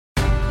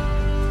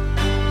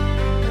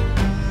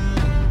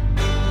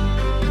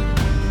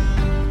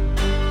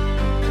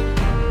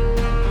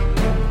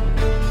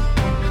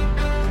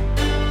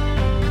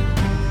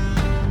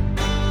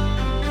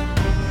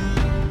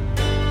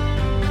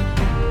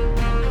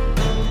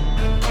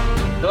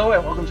Hello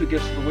and welcome to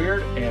Gifts of the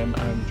Weird, and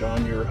I'm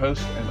John, your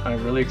host, and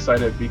I'm really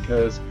excited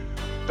because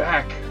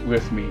back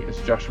with me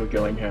is Joshua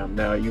Gillingham.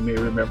 Now, you may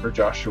remember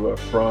Joshua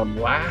from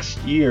last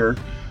year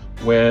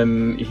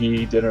when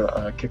he did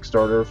a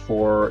Kickstarter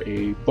for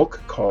a book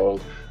called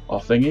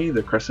Allthingy,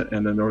 The Crescent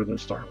and the Northern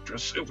Star, which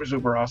was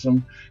super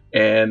awesome.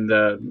 And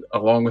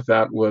along with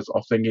that was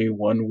Allthingy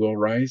One Will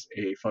Rise,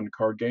 a fun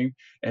card game.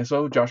 And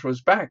so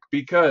Joshua's back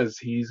because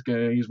he's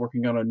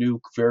working on a new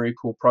very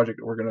cool project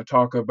that we're going to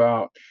talk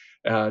about.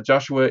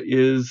 Joshua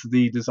is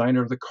the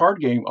designer of the card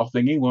game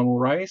Allthingy One Will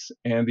Rise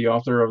and the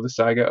author of the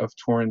Saga of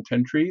Torrhen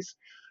Tentries,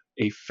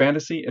 a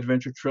fantasy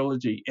adventure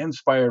trilogy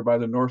inspired by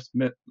the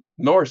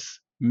Norse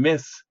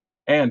myths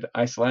and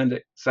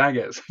Icelandic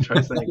sagas.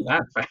 Try saying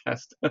that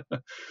fast.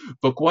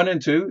 Book 1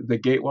 and 2, The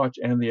Gatewatch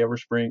and the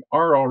Everspring,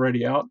 are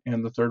already out,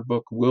 and the third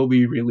book will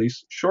be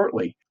released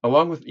shortly.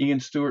 Along with Ian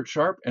Stewart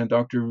Sharp and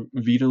Dr.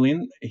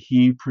 Vidalin,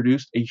 he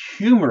produced a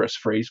humorous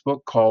phrase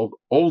book called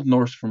Old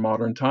Norse for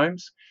Modern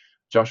Times.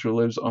 Joshua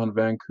lives on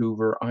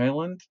Vancouver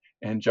Island.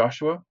 And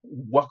Joshua,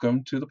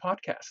 welcome to the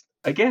podcast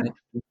again.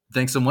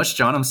 Thanks so much,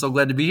 John. I'm so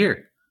glad to be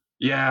here.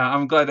 Yeah,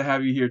 I'm glad to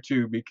have you here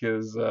too,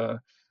 because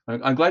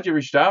I'm glad you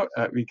reached out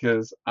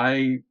because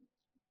I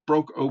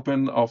broke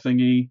open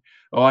Allthingy.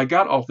 Well, I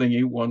got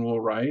Allthingy One Will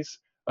Rise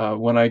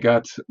when I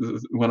backed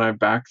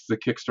the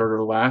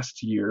Kickstarter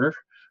last year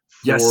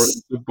for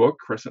the book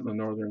Crescent and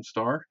the Northern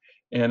Star.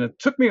 And it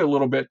took me a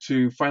little bit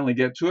to finally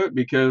get to it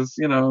because,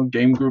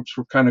 game groups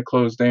were kind of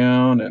closed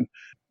down and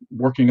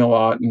working a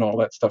lot and all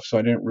that stuff. So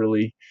I didn't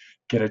really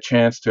get a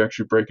chance to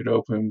actually break it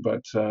open.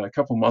 But a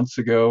couple months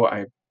ago,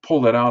 I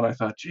pulled it out. I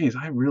thought, geez,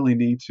 I really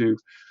need to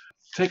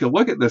take a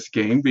look at this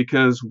game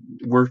because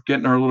we're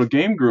getting our little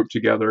game group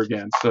together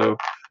again. So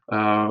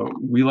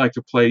we like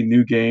to play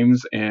new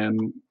games, and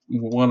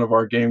one of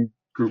our game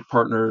group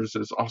partners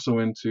is also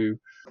into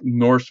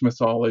Norse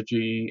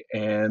mythology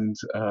and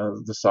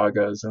the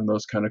sagas and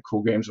those kind of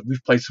cool games.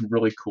 We've played some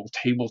really cool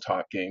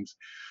tabletop games.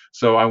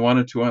 So I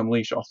wanted to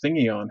unleash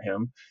Allthingy on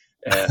him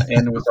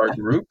and with our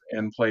group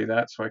and play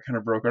that. So I kind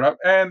of broke it up.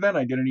 And then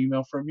I get an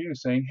email from you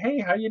saying, hey,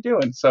 how you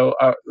doing? So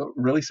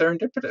really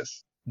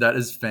serendipitous. That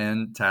is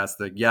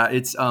fantastic. Yeah,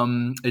 it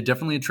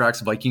definitely attracts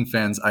Viking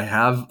fans. I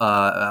have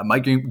my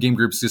game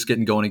group's just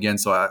getting going again,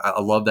 so I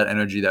love that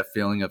energy, that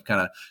feeling of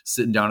kind of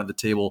sitting down at the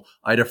table.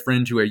 I had a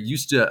friend who I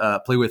used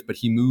to play with, but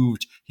he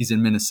moved. He's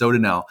in Minnesota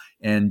now,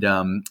 and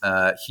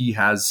he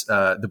has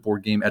the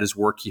board game at his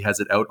work. He has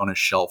it out on his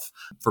shelf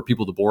for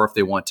people to borrow if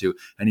they want to.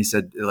 And he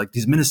said, like,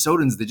 these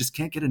Minnesotans, they just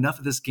can't get enough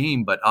of this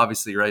game. But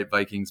obviously, right,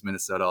 Vikings,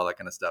 Minnesota, all that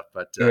kind of stuff.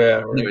 But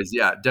anyways,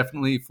 yeah,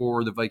 definitely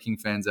for the Viking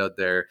fans out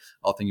there,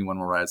 Allthingy One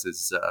Will Rise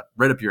is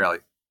right up your alley.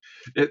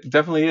 It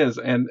definitely is.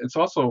 And it's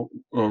also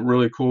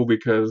really cool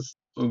because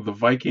the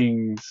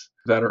Vikings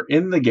that are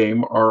in the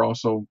game are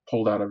also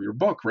pulled out of your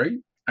book, right?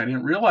 I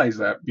didn't realize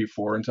that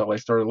before until I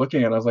started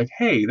looking at it. I was like,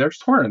 hey, there's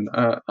Torrhen.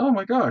 Oh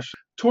my gosh.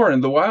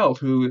 Torrhen the Wild,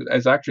 who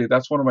is actually,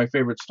 that's one of my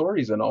favorite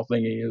stories in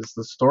Allthingy, is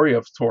the story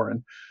of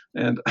Torrhen.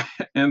 And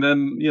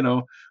then,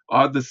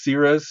 Odd the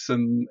Cirrus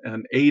and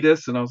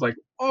Adis. And I was like,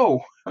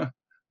 oh,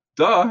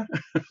 duh.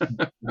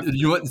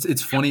 You know what?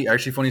 It's funny,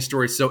 actually funny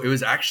story. So it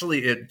was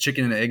actually a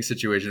chicken and egg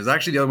situation. It was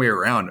actually the other way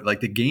around. Like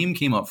the game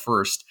came up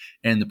first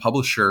and the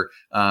publisher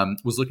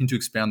was looking to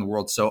expand the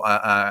world. So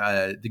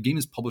the game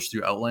is published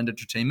through Outland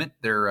Entertainment.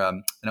 They're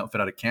an outfit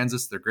out of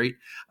Kansas. They're great.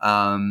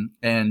 And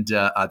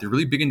they're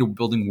really big into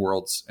building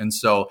worlds. And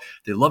so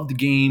they love the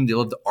game. They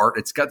love the art.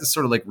 It's got this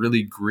sort of like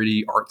really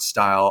gritty art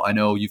style. I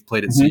know you've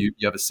played it, so you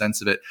have a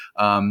sense of it.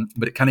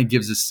 But it kind of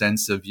gives a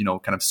sense of,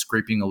 kind of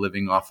scraping a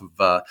living off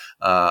of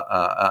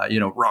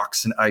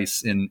rocks and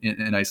ice in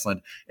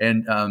Iceland.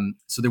 And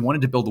so they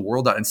wanted to build the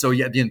world out. And so,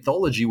 the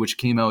anthology, which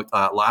came out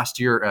last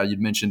year,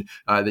 you'd mentioned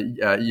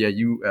that,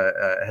 you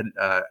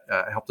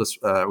had helped us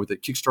with the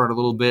Kickstarter a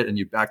little bit and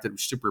you backed it. We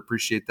super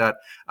appreciate that.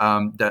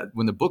 That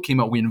when the book came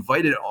out, we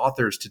invited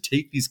authors to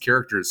take these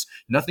characters,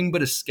 nothing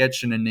but a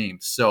sketch and a name.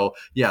 So,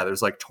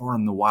 there's like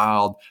Torrhen the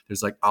Wild,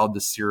 there's like Odd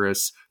the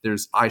Cirrus,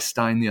 there's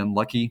Eystein the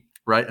Unlucky.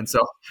 Right. And so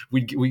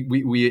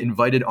we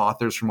invited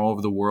authors from all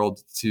over the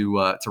world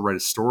to write a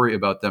story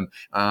about them,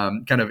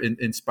 kind of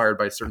inspired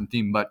by a certain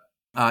theme. But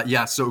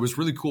so it was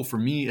really cool for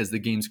me as the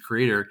game's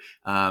creator.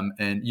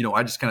 And,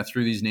 I just kind of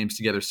threw these names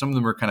together. Some of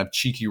them are kind of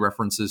cheeky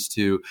references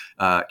to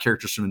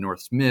characters from the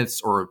Norse myths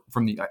or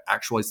from the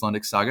actual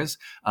Icelandic sagas.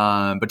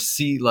 But to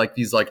see like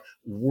these like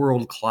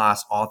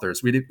world-class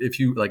authors, if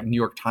you like New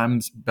York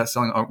Times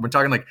bestselling, we're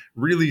talking like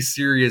really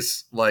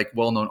serious, like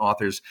well-known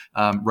authors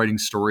writing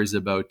stories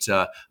about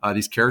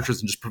these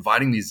characters and just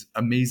providing these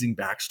amazing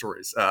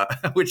backstories,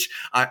 which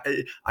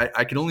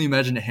I can only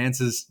imagine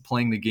enhances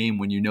playing the game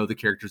when you know the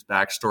character's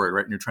backstory,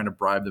 right? And you're trying to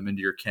bribe them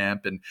into your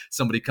camp and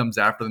somebody comes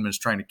after them and is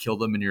trying to kill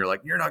them and you're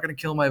like, you're not going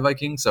to kill my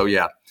Viking. So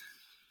yeah.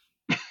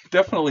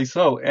 Definitely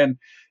so. And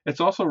it's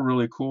also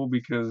really cool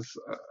because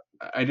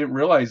I didn't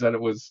realize that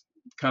it was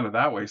kind of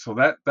that way. So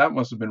that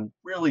must have been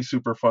really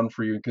super fun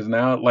for you because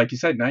now, like you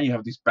said, now you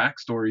have these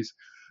backstories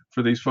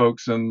for these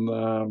folks.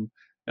 And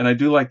And I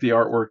do like the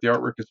artwork. The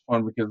artwork is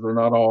fun because they're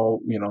not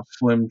all,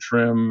 slim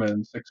trim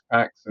and six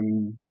packs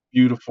and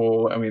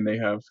beautiful. I mean, they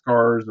have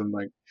scars and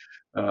like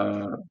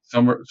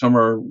some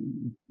are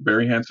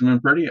very handsome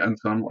and pretty, and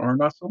some are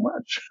not so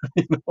much.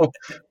 you know,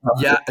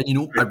 Yeah, and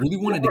I it's really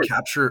the wanted to art.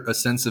 capture a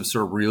sense of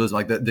sort of realism.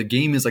 Like the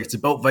game is like it's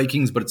about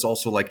Vikings, but it's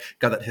also like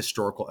got that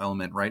historical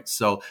element, right?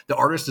 So the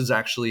artist is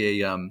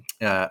actually a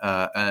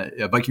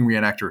Viking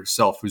reenactor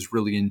herself, who's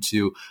really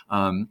into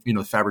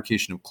the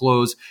fabrication of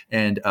clothes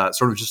and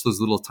sort of just those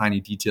little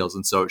tiny details.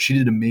 And so she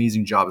did an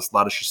amazing job.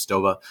 Zlata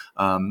Shestova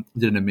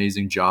did an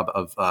amazing job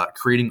of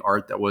creating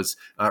art that was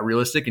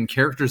realistic and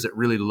characters that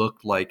really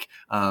looked like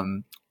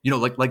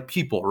like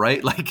people,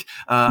 right? Like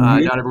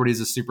Mhm. not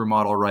everybody's a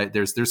supermodel, right?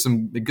 There's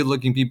some good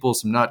looking people,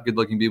 some not good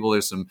looking people.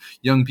 There's some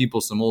young people,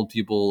 some old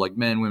people, like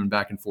men, women,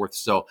 back and forth.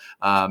 So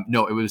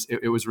no, it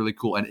was really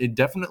cool, and it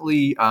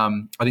definitely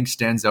I think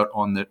stands out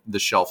on the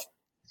shelf.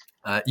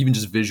 Even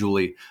just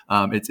visually,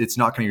 it's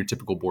not kind of your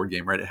typical board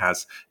game, right? It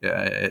has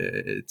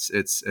it's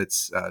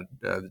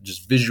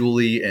just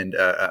visually and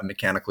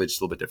mechanically just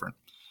a little bit different.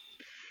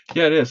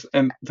 Yeah, it is.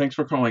 And thanks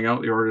for calling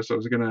out the artist. I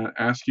was going to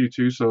ask you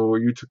too, so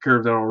you took care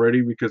of that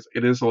already because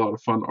it is a lot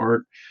of fun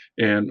art,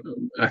 and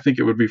I think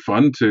it would be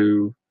fun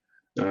to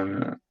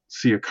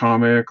see a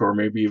comic or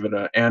maybe even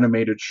an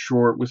animated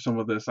short with some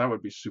of this. That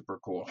would be super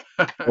cool.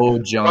 Oh,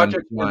 John,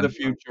 Project in the John,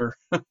 future.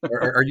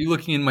 are you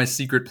looking in my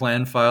secret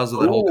plan files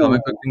of that whole Oh,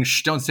 comic book thing?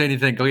 Shh, don't say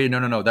anything. Okay,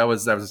 no. That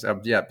was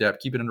yeah, yeah.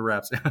 Keep it under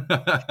wraps.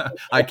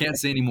 I can't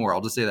say any more.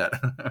 I'll just say that.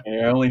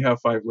 I only have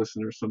 5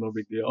 listeners, so no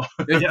big deal.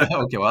 Yeah.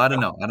 Okay. Well, I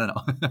don't know. I don't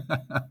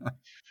know.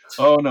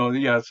 Oh no,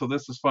 yeah. So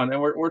this is fun, and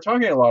we're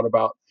talking a lot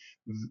about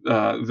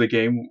the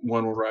game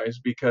One Will Rise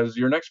because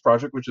your next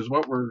project, which is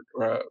what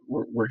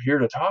we're here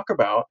to talk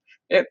about,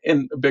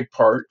 in a big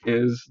part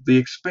is the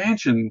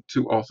expansion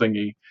to All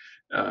Thingy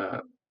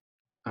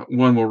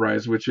One Will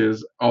Rise, which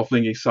is All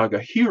Thingy Saga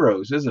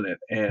Heroes, isn't it?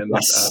 And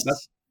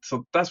Yes.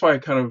 that's why I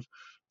kind of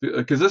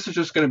because this is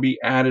just going to be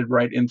added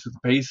right into the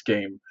base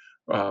game.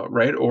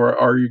 Right? Or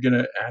are you going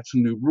to add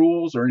some new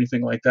rules or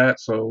anything like that?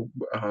 So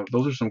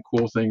those are some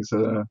cool things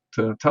to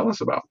tell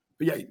us about.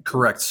 Yeah,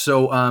 correct.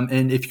 So,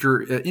 and if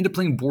you're into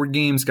playing board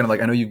games, kind of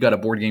like I know you've got a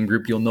board game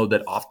group, you'll know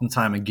that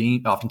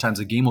oftentimes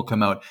a game will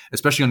come out,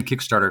 especially on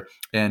Kickstarter,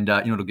 and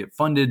it'll get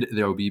funded.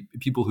 There will be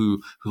people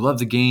who love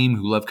the game,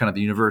 who love kind of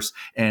the universe,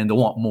 and they'll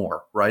want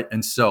more, right?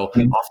 And so,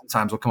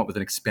 oftentimes we'll come up with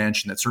an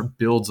expansion that sort of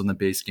builds on the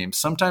base game.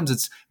 Sometimes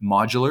it's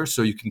modular,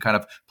 so you can kind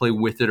of play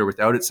with it or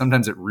without it.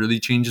 Sometimes it really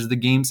changes the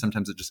game.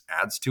 Sometimes it just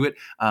adds to it.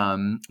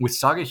 With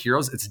Saga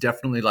Heroes, it's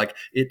definitely like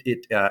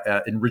it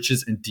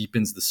enriches and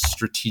deepens the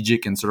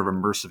strategic and sort of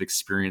immersive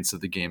experience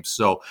of the game.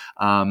 So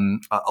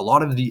a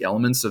lot of the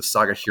elements of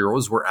Saga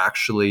Heroes were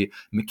actually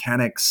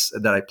mechanics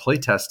that I play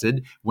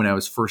tested when I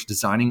was first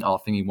designing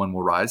All Thingy One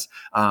Will Rise.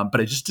 But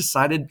I just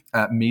decided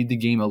made the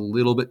game a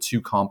little bit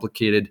too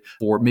complicated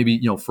for maybe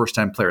first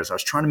time players. I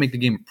was trying to make the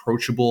game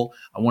approachable.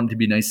 I wanted to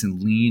be nice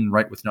and lean,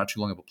 right, with not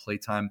too long of a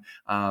playtime.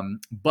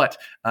 But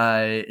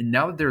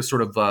now that there's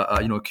sort of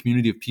a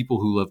community of people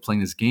who love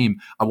playing this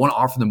game, I want to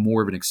offer them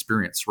more of an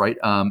experience, right?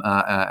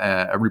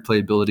 A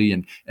replayability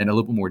and a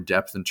little bit more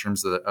depth in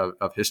terms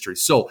of history.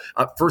 So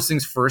first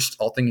things first,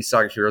 All Thingy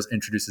Saga Heroes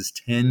introduces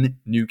 10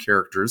 new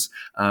characters.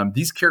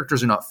 These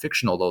characters are not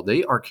fictional, though.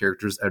 They are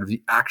characters out of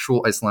the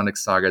actual Icelandic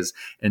sagas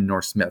and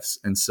Norse myths.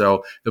 And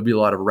so there'll be a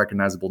lot of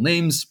recognizable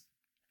names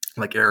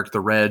like Eric the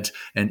Red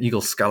and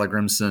Eagle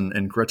Skallagrimson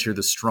and Grettir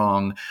the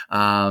Strong.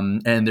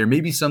 And there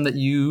may be some that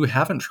you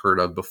haven't heard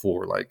of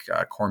before, like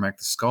Cormac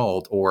the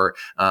Skald or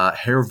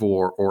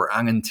Hervor or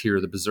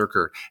Angantyr the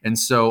Berserker. And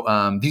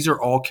so these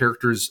are all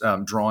characters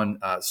drawn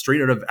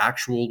straight out of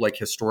actual like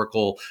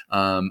historical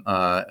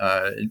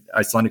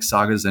Icelandic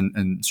sagas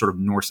and sort of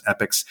Norse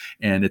epics.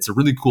 And it's a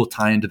really cool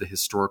tie into the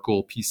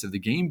historical piece of the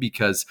game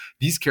because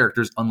these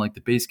characters, unlike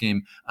the base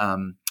game,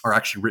 are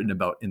actually written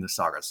about in the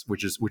sagas,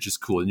 which is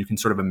cool. And you can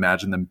sort of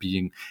imagine them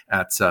being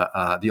at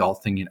the All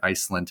Thing in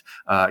Iceland,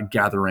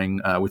 gathering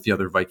with the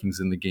other Vikings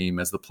in the game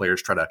as the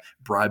players try to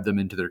bribe them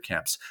into their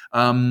camps.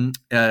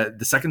 The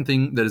second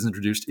thing that is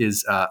introduced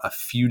is a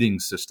feuding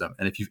system.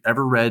 And if you've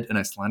ever read an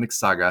Icelandic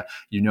saga,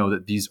 you know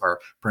that these are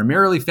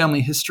primarily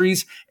family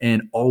histories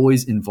and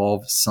always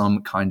involve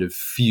some kind of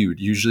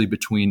feud, usually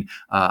between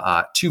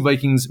two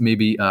Vikings,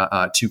 maybe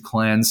two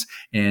clans.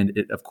 And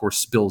it, of course,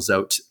 spills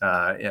out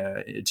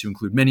to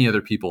include many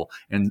other people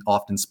and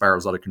often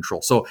spirals out of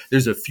control. So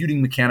there's a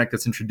feuding mechanic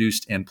that's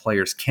introduced, and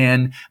players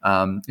can,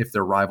 if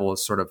their rival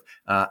is sort of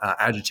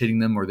agitating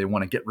them or they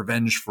want to get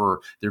revenge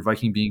for their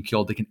Viking being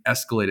killed, they can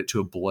escalate it to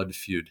a blood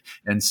feud.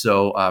 And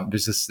so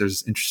there's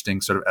this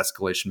interesting sort of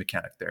escalation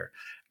mechanic there.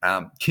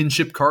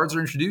 Kinship cards are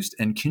introduced,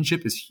 and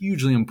kinship is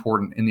hugely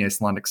important in the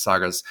Icelandic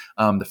sagas.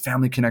 The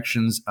family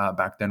connections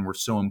back then were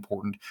so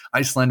important.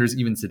 Icelanders,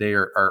 even today,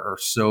 are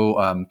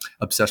so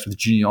obsessed with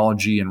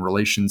genealogy and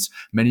relations.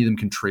 Many of them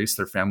can trace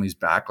their families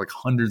back like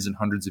hundreds and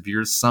hundreds of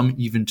years, some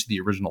even to the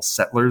original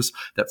settlers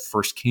that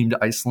first came to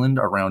Iceland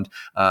around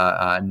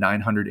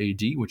 900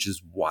 AD, which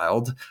is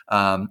wild.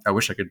 I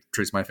wish I could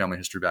trace my family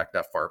history back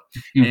that far.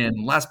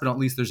 And last but not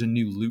least, there's a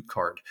new loot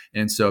card.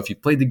 And so if you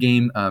played the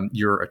game,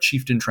 you're a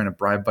chieftain trying to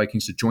bribe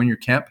Vikings to join your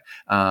camp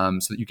so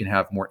that you can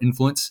have more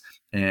influence.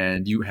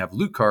 And you have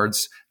loot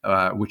cards,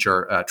 which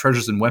are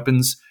treasures and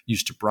weapons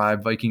used to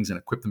bribe Vikings and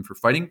equip them for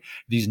fighting.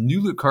 This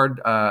new loot card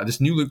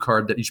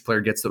that each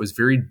player gets, though, is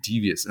very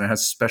devious, and it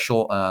has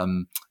special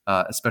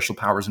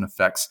powers and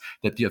effects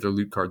that the other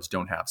loot cards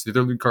don't have. So the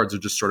other loot cards are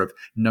just sort of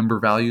number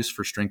values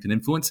for strength and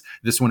influence.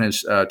 This one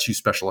has 2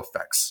 special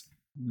effects.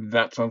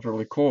 That sounds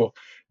really cool.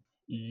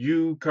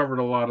 You covered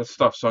a lot of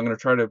stuff, so I'm going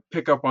to try to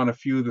pick up on a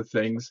few of the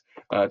things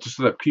just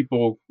so that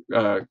people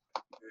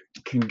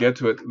can get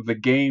to it.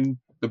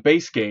 The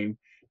base game,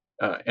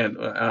 and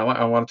I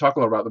want to talk a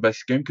lot about the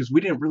base game because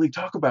we didn't really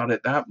talk about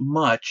it that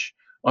much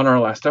on our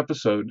last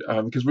episode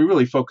because we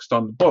really focused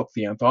on the book,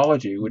 the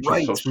anthology, which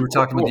is so we were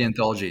talking cool. about the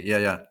anthology.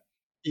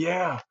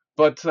 Yeah.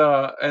 But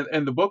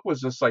and the book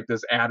was just like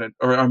this added,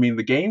 or I mean,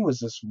 the game was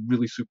this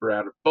really super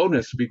added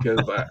bonus because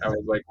I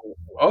was like,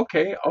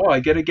 okay,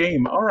 I get a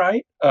game, all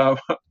right. I'm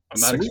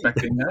not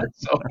expecting that,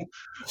 so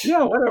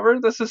yeah, whatever.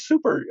 This is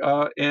super,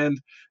 and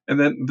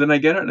then I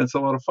get it, and it's a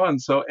lot of fun.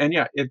 So and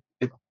yeah, it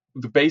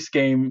the base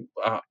game,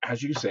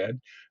 as you said,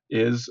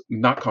 is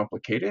not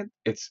complicated.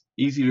 It's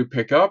easy to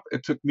pick up.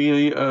 It took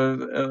me a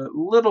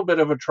little bit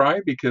of a try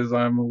because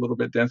I'm a little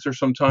bit denser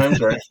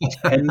sometimes, or I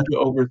tend to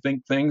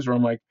overthink things, or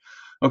I'm like,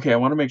 okay, I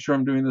want to make sure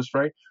I'm doing this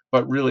right.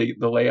 But really,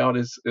 the layout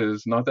is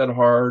not that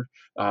hard.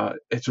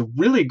 It's a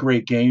really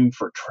great game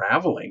for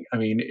traveling. I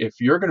mean, if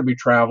you're going to be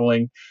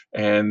traveling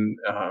and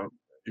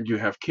you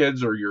have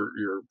kids or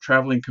your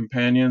traveling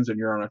companions and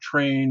you're on a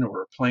train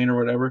or a plane or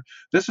whatever,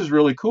 this is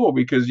really cool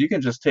because you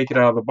can just take it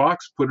out of the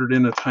box, put it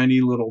in a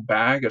tiny little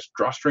bag, a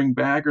drawstring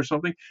bag or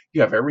something.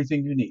 You have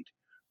everything you need.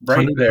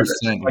 Right there.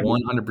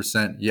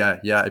 100%. Yeah.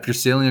 If you're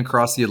sailing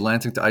across the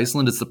Atlantic to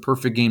Iceland, it's the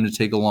perfect game to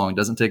take along. It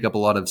doesn't take up a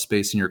lot of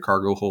space in your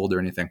cargo hold or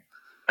anything.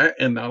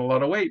 And not a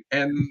lot of weight.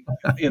 And,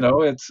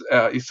 it's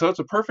so it's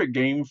a perfect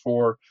game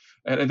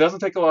and it doesn't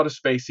take a lot of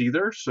space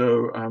either.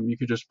 So you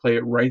could just play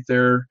it right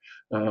there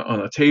on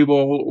a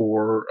table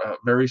or a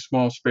very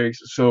small space.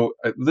 So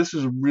this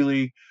is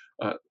really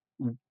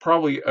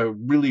probably a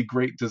really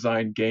great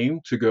design game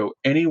to go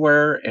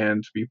anywhere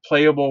and to be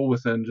playable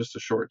within just a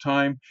short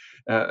time.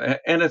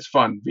 And it's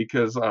fun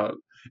because,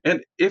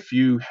 and if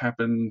you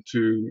happen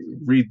to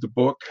read the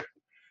book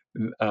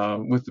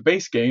with the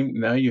base game,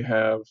 now you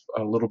have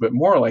a little bit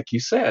more, like you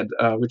said,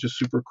 which is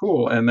super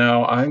cool. And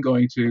now I'm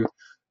going to,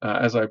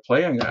 as I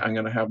play, I'm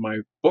going to have my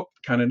book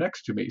kind of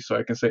next to me so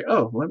I can say,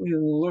 oh, let me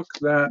look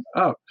that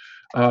up.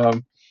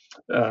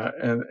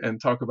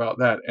 And talk about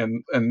that.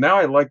 And now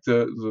I like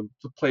the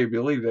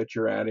playability that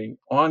you're adding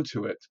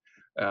onto it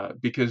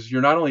because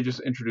you're not only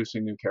just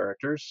introducing new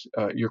characters,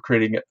 you're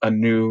creating a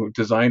new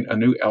design, a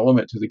new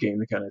element to the game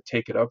to kind of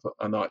take it up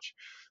a notch.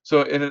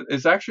 So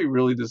it's actually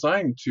really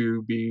designed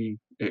to be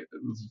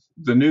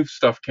the new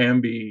stuff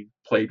can be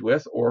played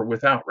with or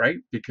without, right?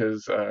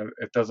 Because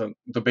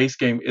the base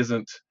game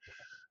isn't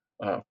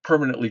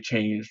permanently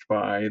changed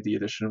by the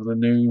addition of the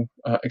new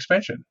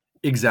expansion.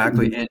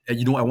 Exactly. And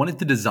I wanted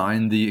to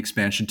design the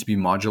expansion to be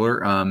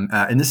modular.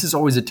 And this is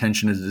always a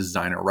tension as a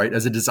designer, right?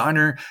 As a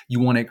designer, you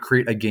want to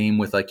create a game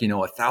with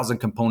 1,000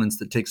 components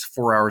that takes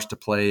 4 hours to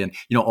play and,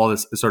 all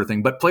this sort of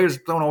thing. But players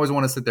don't always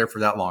want to sit there for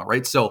that long,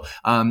 right? So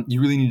you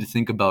really need to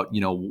think about,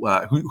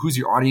 who's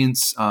your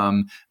audience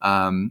and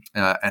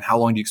how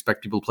long do you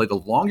expect people to play. The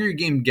longer your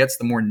game gets,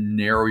 the more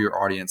narrow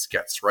your audience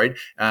gets, right?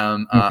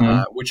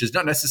 Which is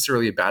not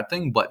necessarily a bad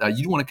thing, but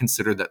you want to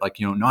consider that,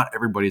 not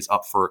everybody's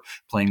up for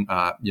playing,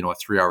 a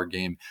 3-hour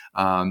game.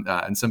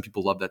 And some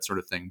people love that sort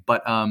of thing.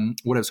 But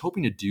what I was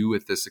hoping to do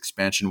with this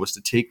expansion was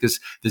to take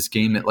this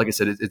game that, like I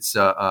said,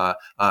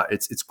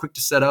 it's quick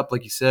to set up.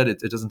 Like you said, it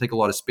doesn't take a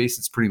lot of space.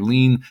 It's pretty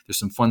lean. There's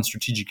some fun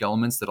strategic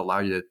elements that allow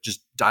you to just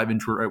dive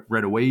into it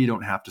right away. You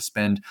don't have to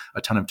spend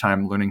a ton of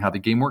time learning how the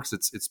game works.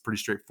 It's pretty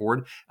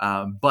straightforward.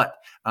 But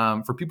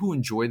for people who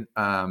enjoy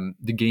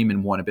the game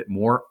and want a bit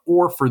more,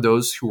 or for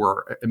those who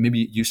are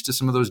maybe used to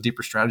some of those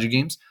deeper strategy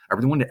games, I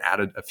really wanted to add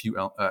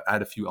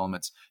a few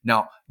elements.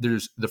 Now,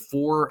 there's the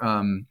 4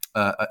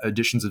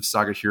 editions of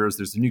Saga Heroes.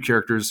 There's the new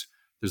characters,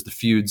 there's the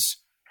feuds,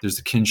 there's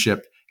the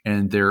kinship,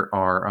 and there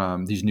are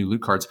these new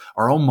loot cards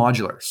are all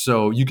modular.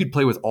 So you could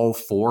play with all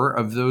 4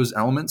 of those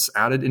elements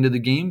added into the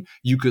game.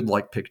 You could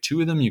pick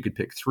 2 of them, you could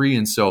pick 3.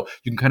 And so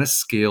you can kind of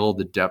scale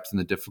the depth and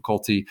the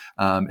difficulty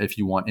if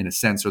you want, in a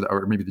sense,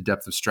 or maybe the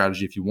depth of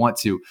strategy if you want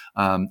to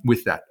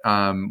with that,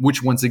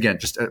 which once again,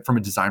 just from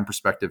a design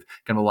perspective,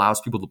 kind of allows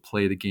people to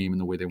play the game in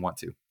the way they want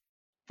to.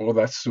 Well,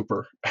 that's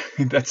super.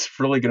 That's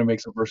really going to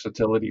make some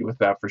versatility with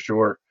that for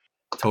sure.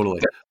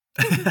 Totally.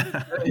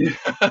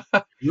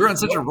 You were on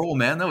such a No, roll,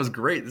 man. That was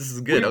great. This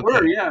is good. we were,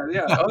 Okay. yeah,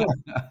 yeah. Oh,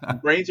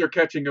 brains are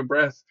catching a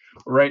breath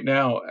right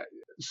now.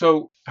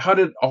 So, how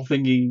did All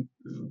Thinking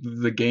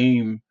the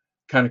game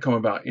kind of come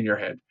about in your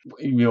head?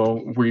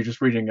 Were you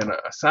just reading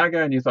a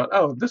saga and you thought,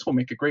 "Oh, this will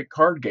make a great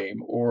card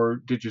game,"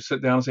 or did you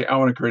sit down and say, "I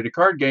want to create a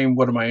card game.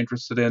 What am I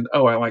interested in?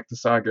 Oh, I like the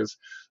sagas,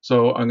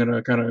 so I'm going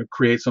to kind of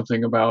create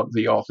something about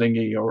the All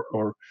Thingy,"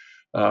 or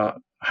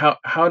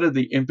how did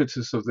the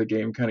impetus of the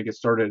game kind of get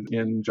started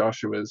in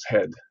Joshua's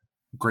head?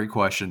 Great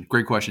question.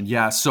 Great question.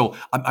 Yeah. So,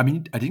 I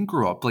mean, I didn't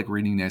grow up like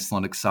reading the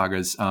Icelandic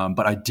sagas,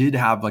 but I did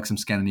have like some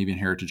Scandinavian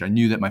heritage. I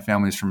knew that my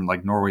family is from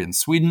like Norway and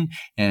Sweden.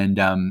 And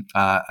when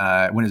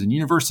I was in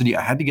university,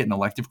 I had to get an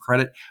elective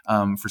credit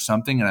for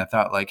something. And I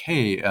thought, like,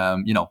 hey,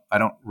 I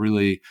don't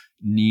really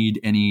need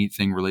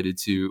anything related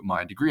to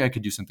my degree. I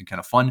could do something kind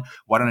of fun.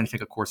 Why don't I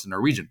take a course in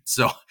Norwegian?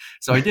 So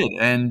I did.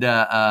 And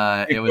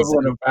it was.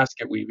 Equivalent of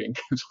basket weaving.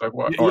 It's like,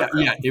 what? Yeah,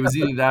 yeah, it was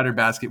either that or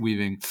basket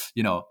weaving.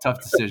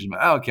 Tough decision.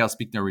 But okay, I'll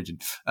speak Norwegian.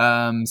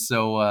 Anyway,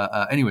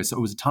 so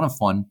it was a ton of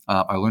fun.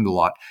 I learned a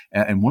lot,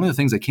 and one of the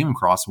things I came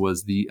across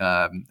was the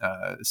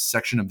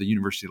section of the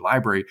university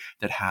library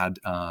that had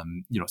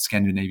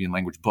Scandinavian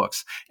language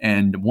books.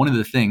 And one of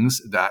the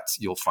things that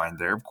you'll find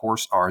there, of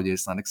course, are the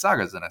Icelandic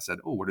sagas. And I said,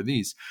 "Oh, what are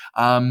these?"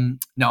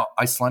 Now,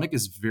 Icelandic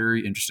is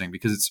very interesting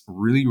because it's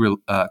really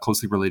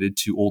closely related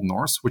to Old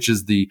Norse, which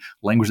is the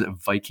language that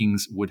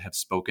Vikings would have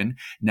spoken.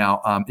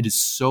 Now, it is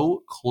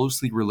so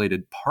closely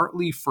related,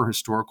 partly for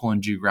historical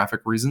and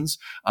geographic reasons,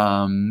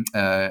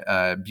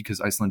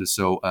 because Iceland is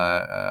so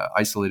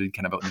isolated,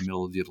 kind of out in the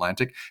middle of the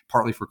Atlantic,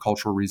 partly for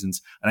cultural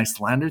reasons. An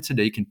Icelander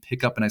today can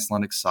pick up an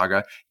Icelandic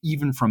saga,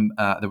 even from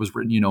that was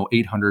written,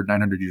 800,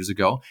 900 years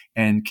ago,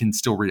 and can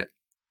still read it,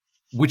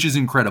 which is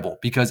incredible.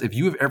 Because if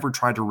you have ever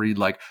tried to read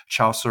like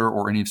Chaucer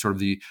or any sort of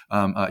the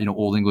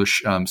Old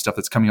English stuff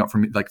that's coming out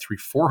from like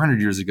 300-400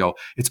 years ago,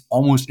 it's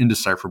almost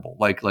indecipherable.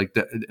 Like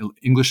the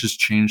English has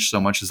changed so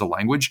much as a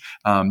language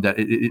that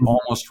it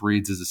almost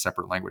reads as a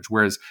separate language,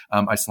 whereas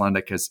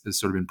Icelandic has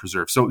sort of been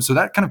preserved. So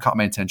that kind of caught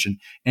my attention.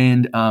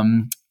 And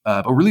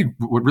but really,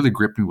 what really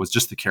gripped me was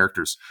just the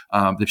characters.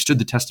 They've stood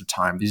the test of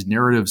time. These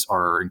narratives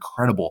are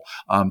incredible.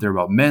 They're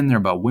about men, they're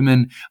about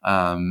women,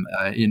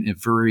 in a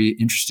very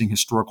interesting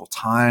historical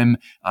time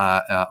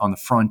on the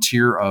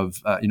frontier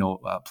of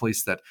a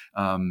place that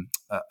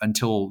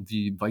until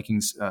the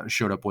Vikings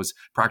showed up was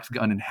practically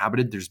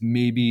uninhabited. There's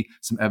maybe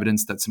some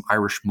evidence that some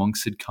Irish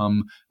monks had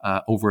come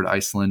over to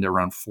Iceland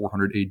around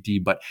 400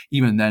 AD, but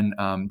even then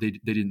they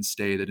didn't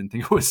stay. They didn't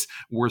think it was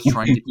worth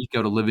trying to eke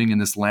out a living in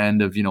this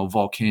land of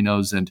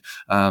volcanoes and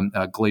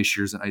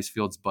glaciers and ice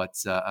fields. But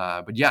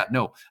yeah,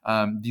 no,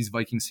 these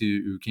Vikings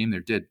who came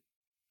there did.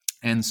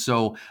 And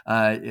so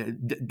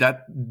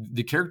that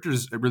the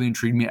characters really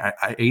intrigued me.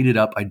 I ate it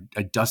up.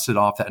 I dusted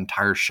off that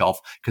entire shelf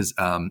because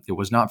it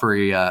was not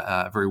very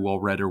well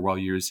read or well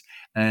used.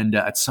 And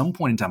at some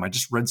point in time, I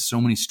just read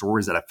so many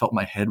stories that I felt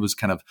my head was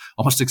kind of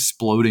almost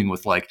exploding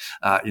with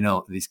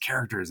these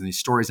characters and these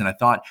stories. And I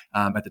thought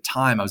at the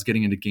time I was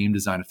getting into game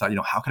design. I thought,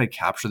 how could I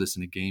capture this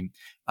in a game?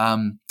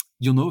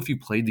 You'll know if you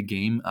played the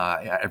game,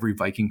 every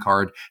Viking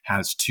card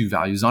has two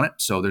values on it.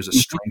 So there's a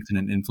strength and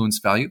an influence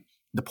value.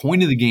 The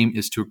point of the game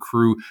is to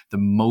accrue the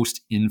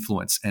most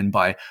influence, and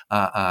by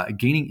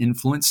gaining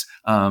influence,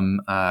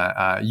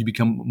 you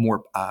become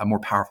a more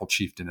powerful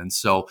chieftain. And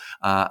so,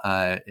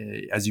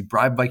 as you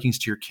bribe Vikings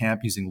to your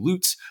camp using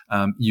loots,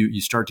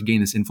 you start to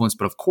gain this influence.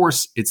 But of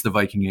course, it's the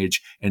Viking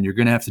Age, and you're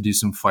going to have to do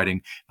some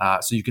fighting.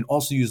 So you can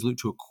also use loot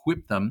to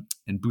equip them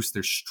and boost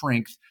their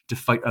strength to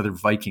fight other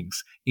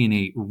Vikings in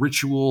a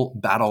ritual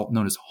battle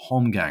known as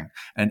Holmgang.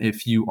 And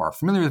if you are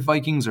familiar with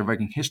Vikings or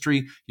Viking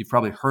history, you've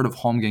probably heard of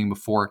Holmgang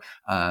before.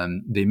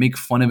 They make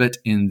fun of it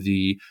in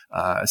the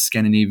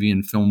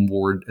Scandinavian Film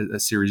Board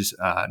series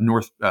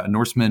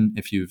Norsemen.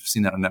 If you've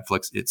seen that on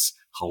Netflix, it's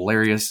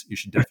hilarious. You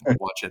should definitely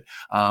watch it.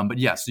 But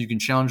yeah, so you can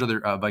challenge other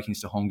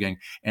Vikings to Holmgang,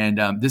 and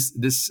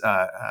this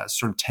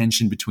sort of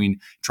tension between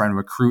trying to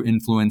accrue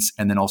influence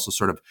and then also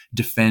sort of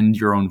defend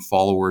your own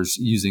followers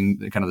using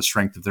kind of the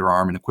strength of their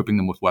arm and equipping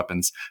them with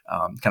weapons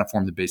kind of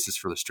form the basis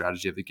for the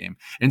strategy of the game.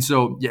 And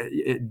so yeah,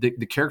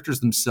 the characters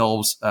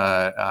themselves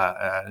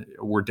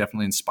were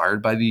definitely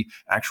inspired by the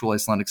actual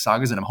Icelandic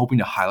sagas, and I'm hoping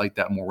to highlight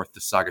that more with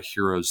the Saga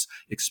Heroes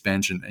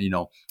expansion.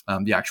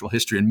 The actual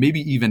history, and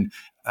maybe even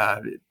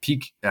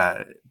pique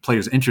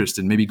players' interest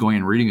in maybe going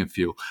and reading a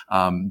few.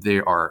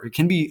 It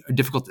can be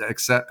difficult to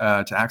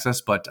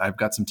access, but I've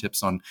got some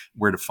tips on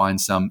where to find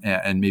some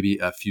and maybe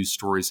a few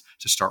stories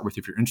to start with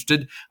if you're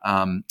interested.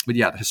 But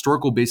yeah, the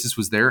historical basis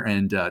was there,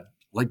 and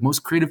like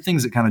most creative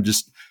things, it kind of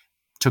just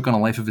took on a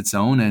life of its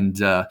own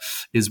and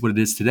is what it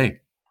is today.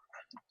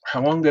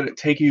 How long did it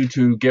take you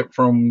to get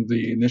from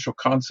the initial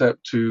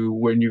concept to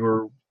when you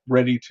were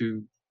ready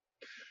to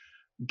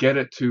get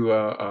it to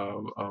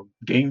a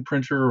game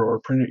printer or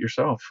print it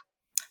yourself?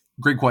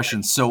 Great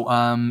question. So,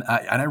 and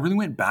I really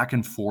went back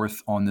and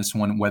forth on this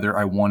one, whether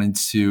I wanted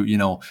to,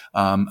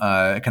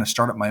 kind of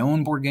start up my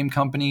own board game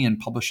company and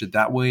publish it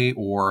that way,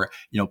 or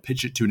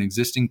pitch it to an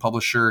existing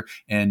publisher.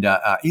 And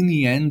in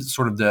the end,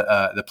 sort of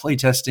the play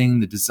testing,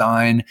 the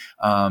design,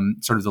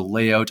 sort of the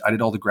layout. I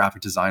did all the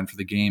graphic design for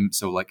the game.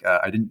 So, like,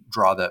 I didn't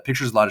draw the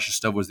pictures. Ladish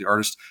Shestov was the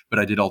artist, but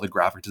I did all the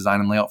graphic design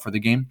and layout for the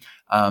game.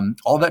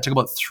 All that took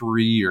about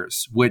 3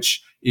 years,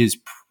 which is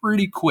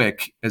pretty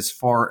quick as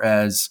far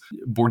as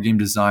board game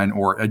design,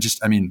 or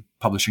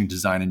publishing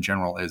design in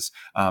general is.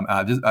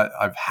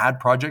 I've had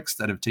projects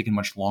that have taken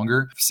much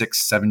longer,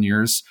 6-7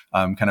 years,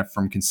 kind of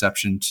from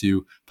conception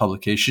to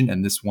publication,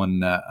 and this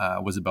one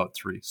was about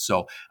 3.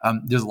 So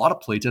there's a lot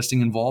of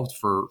playtesting involved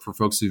for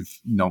folks who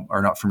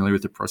are not familiar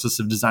with the process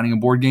of designing a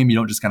board game. You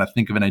don't just kind of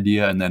think of an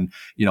idea and then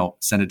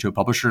send it to a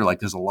publisher. Like,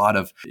 there's a lot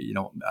of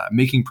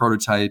making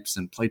prototypes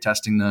and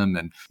playtesting them,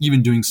 and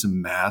even doing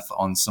some math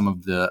on some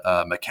of the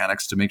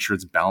mechanics to make sure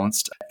it's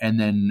balanced. And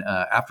then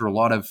after a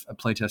lot of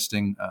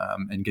playtesting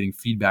and getting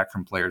feedback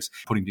from players,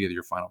 putting together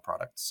your final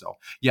product. So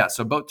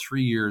about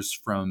 3 years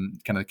from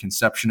kind of the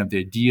conception of the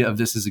idea of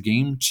this as a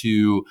game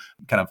to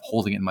kind of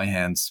holding it in my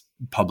hands,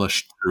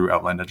 published through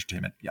Outland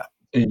Entertainment. Yeah.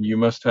 And you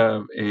must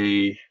have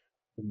a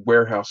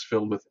warehouse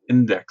filled with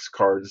index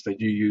cards that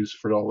you use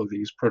for all of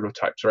these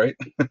prototypes, right?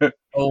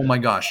 Oh my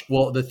gosh.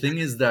 Well, the thing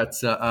is that,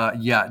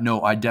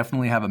 I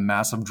definitely have a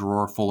massive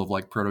drawer full of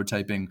like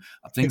prototyping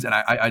things, and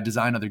I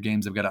design other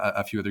games. I've got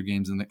a few other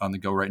games on the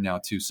go right now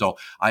too. So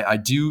I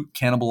do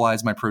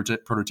cannibalize my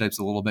prototypes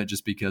a little bit,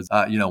 just because,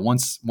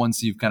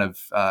 once you've kind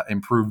of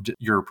improved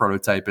your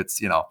prototype, it's,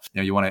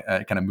 you want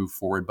to kind of move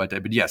forward. But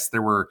yes,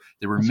 there were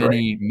That's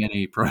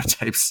many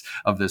prototypes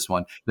of this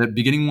one. The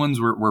beginning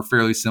ones were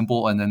fairly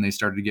simple, and then they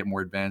started to get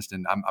more advanced,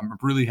 and I'm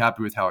really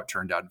happy with how it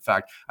turned out. In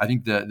fact, I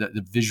think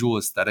the visual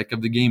aesthetic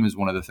of the game is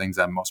one of the things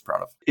I'm most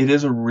proud of. It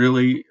is a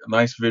really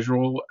nice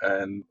visual,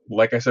 and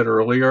like I said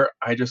earlier,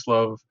 I just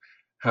love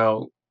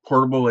how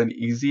portable and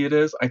easy it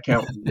is. I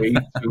can't wait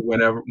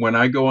to when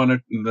I go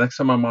next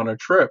time I'm on a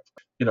trip,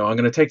 I'm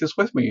going to take this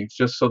with me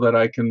just so that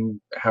I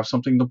can have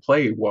something to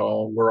play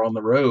while we're on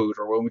the road,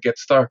 or when we get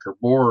stuck or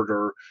bored,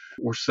 or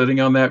we're sitting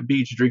on that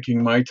beach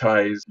drinking Mai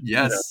Tais.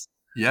 Yes.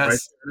 Right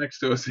next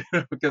to us,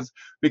 because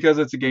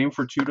it's a game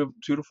for two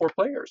to four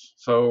players.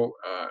 So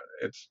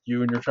it's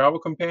you and your travel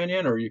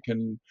companion, or you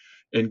can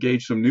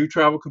engage some new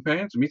travel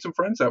companions, meet some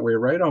friends that way,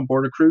 right on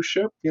board a cruise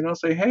ship.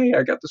 Say, hey,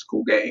 I got this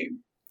cool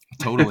game.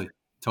 Totally.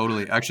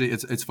 Actually,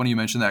 it's funny you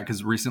mentioned that,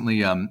 because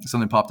recently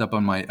something popped up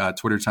on my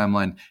Twitter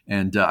timeline,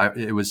 and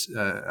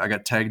I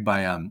got tagged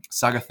by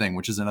Saga Thing,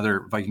 which is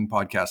another Viking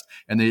podcast,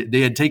 and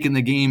they had taken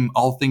the game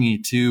All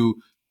Thingy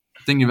to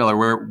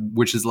Thingvellir,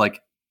 which is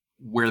like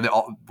where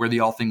the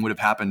All Thing would have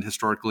happened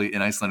historically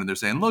in Iceland, and they're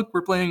saying, look,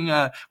 we're playing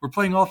All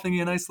Thingy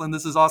in Iceland.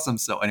 This is awesome.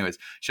 So anyways,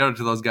 shout out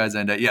to those guys.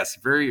 And yes,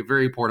 very,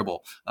 very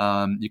portable.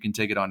 You can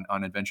take it on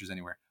adventures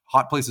anywhere,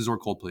 hot places or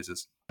cold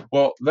places.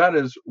 Well, that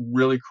is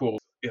really cool.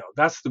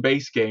 That's the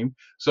base game.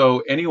 So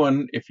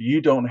anyone, if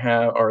you don't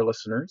have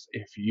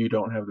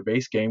the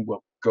base game,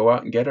 well, go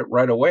out and get it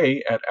right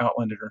away at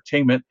Outland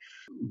Entertainment.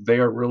 They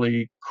are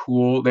really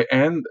cool.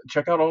 And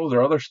check out all of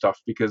their other stuff,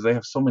 because they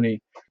have so many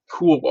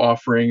cool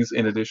offerings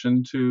in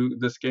addition to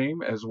this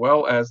game, as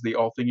well as the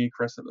All Thingy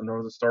Crescent the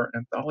Northern Star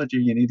anthology.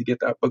 You need to get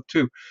that book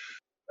too.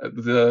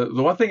 The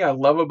one thing I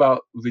love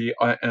about the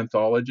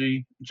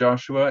anthology,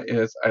 Joshua,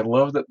 is I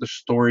love that the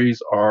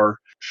stories are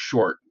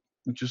short.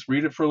 Just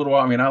read it for a little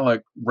while. I mean, I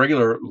like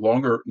regular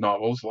longer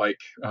novels, like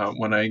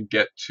when I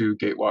get to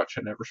Gatewatch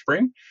and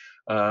Everspring.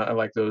 I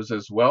like those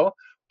as well.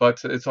 But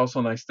it's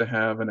also nice to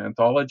have an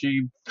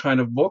anthology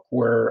kind of book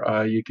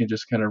where you can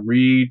just kind of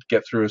read,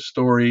 get through a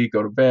story,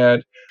 go to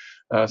bed.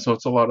 So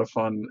it's a lot of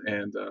fun.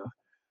 And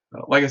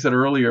like I said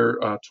earlier,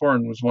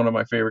 Torn was one of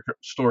my favorite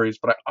stories,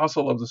 but I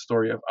also love the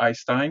story of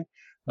Eystein,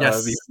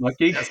 the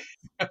Unlucky.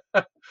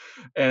 Yes.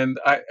 And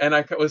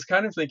I was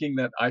kind of thinking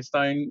that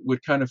Eystein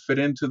would kind of fit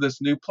into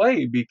this new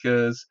play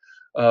because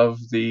of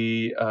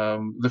the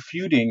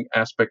feuding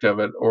aspect of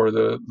it, or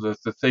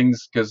the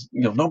things, because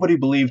nobody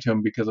believed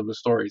him because of the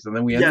stories, and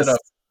then we ended up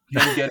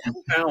him getting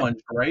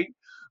challenged, right,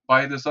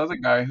 by this other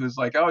guy who's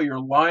like, oh, you're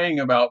lying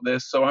about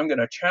this, so I'm going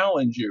to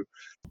challenge you.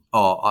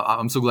 Oh,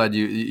 I'm so glad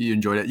you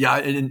enjoyed it. Yeah,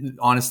 and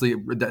honestly,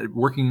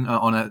 working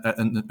on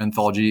an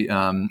anthology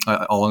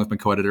along with my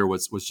co-editor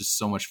was just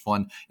so much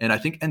fun. And I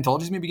think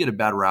anthologies maybe get a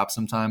bad rap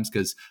sometimes,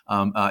 because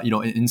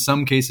in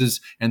some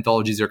cases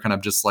anthologies are kind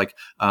of just like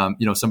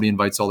somebody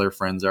invites all their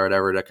friends or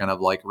whatever to kind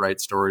of like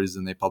write stories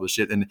and they publish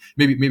it, and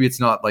maybe it's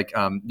not like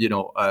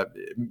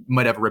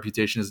might have a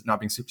reputation as not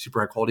being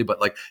super high quality,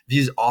 but like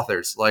these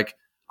authors, like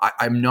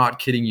I'm not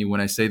kidding you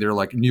when I say they're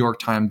like New York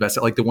Times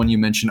best, like the one you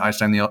mentioned,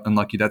 Einstein the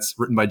Unlucky. That's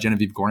written by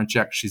Genevieve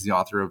Gornichek. She's the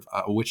author of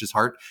A Witch's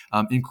Heart.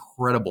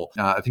 Incredible.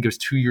 I think it was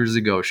 2 years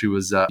ago she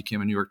was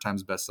became a New York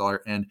Times bestseller.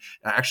 And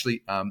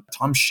actually,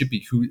 Tom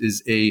Shippey, who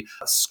is a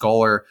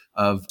scholar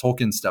of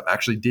Tolkien stuff,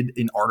 actually did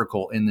an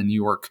article in the New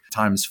York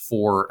Times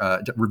for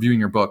reviewing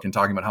your book and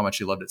talking about how much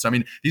he loved it. So I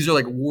mean, these are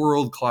like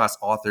world-class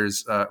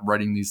authors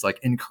writing these like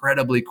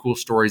incredibly cool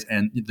stories,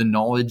 and the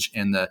knowledge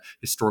and the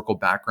historical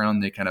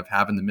background they kind of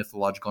have and the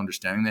mythological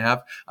understanding they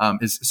have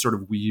is sort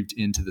of weaved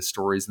into the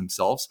stories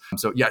themselves.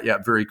 So yeah,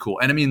 very cool.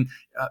 And I mean,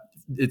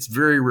 it's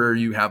very rare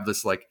you have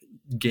this like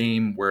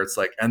game where it's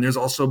like, and there's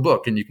also a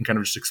book, and you can kind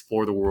of just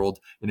explore the world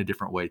in a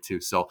different way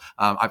too. So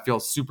I feel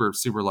super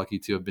lucky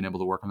to have been able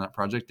to work on that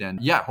project. And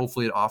yeah,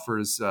 hopefully it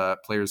offers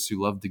players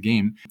who love the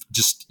game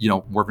just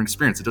more of an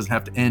experience. It doesn't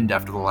have to end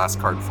after the last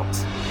card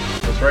falls.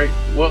 That's right.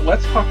 Well,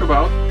 let's talk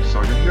about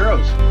Saga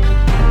Heroes.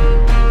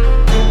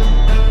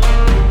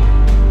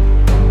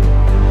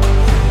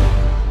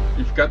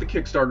 You've got the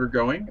Kickstarter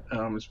going.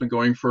 It's been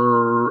going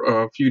for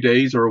a few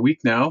days or a week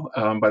now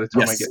by the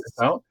time I get this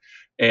out.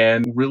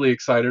 And really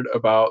excited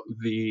about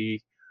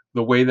the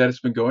way that it's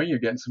been going. You're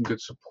getting some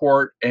good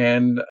support.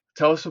 And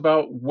tell us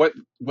about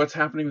what's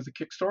happening with the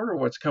Kickstarter,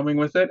 what's coming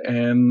with it,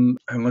 and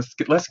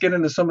let's get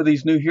into some of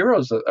these new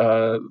heroes,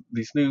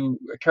 these new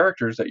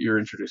characters that you're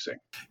introducing.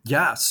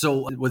 Yeah.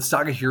 So with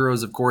Saga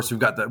Heroes, of course, we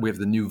have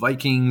the new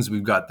Vikings,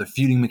 we've got the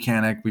feuding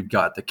mechanic, we've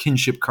got the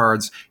kinship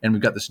cards, and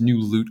we've got this new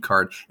loot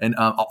card. And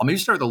I'll maybe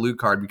start with the loot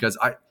card because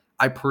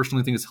I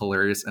personally think it's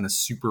hilarious and a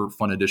super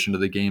fun addition to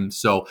the game.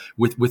 So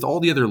with all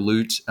the other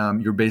loot,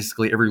 you're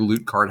basically, every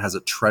loot card has a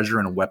treasure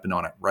and a weapon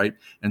on it, right?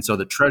 And so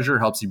the treasure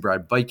helps you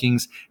bribe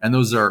Vikings, and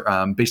those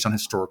are based on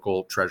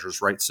historical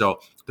treasures, right? So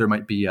there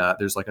might be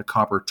there's like a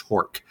copper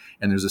torque,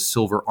 and there's a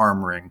silver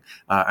arm ring,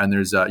 and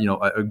there's a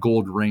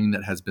gold ring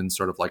that has been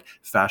sort of like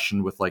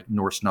fashioned with like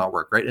Norse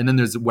knotwork, right? And then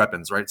there's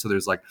weapons, right? So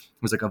there's like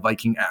a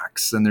Viking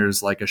axe, and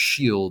there's like a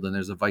shield, and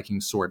there's a Viking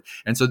sword,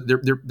 and so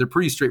they're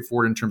pretty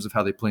straightforward in terms of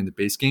how they play in the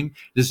base game.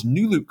 This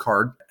new loot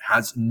card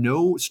has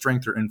no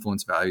strength or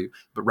influence value,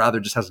 but rather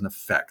just has an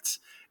effect.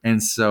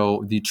 And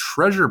so the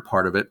treasure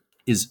part of it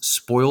is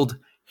spoiled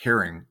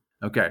herring.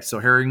 Okay, so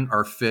herring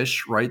are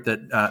fish, right,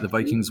 that the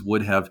Vikings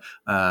would have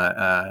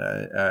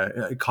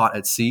caught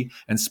at sea.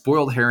 And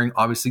spoiled herring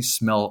obviously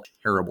smell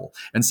terrible.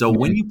 And so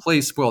when you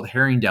play spoiled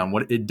herring down,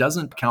 it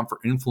doesn't count for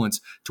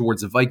influence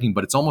towards a Viking,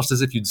 but it's almost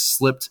as if you'd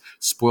slipped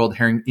spoiled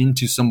herring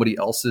into somebody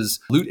else's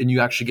loot, and you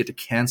actually get to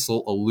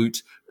cancel a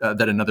loot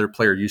that another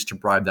player used to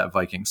bribe that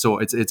Viking. So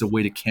it's a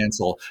way to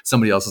cancel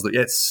somebody else's loot.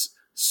 It's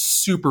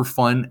super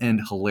fun and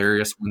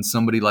hilarious when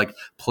somebody like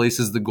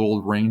places the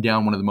gold ring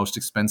down, one of the most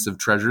expensive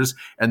treasures,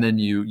 and then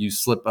you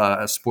slip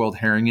a spoiled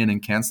herring in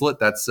and cancel it.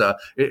 That's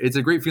it's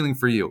a great feeling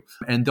for you,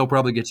 and they'll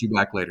probably get you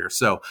back later.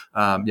 So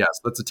so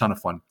that's a ton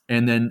of fun.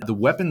 And then the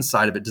weapon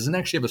side of it doesn't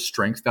actually have a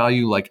strength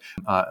value like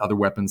other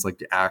weapons like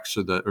the axe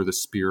or the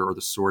spear or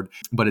the sword,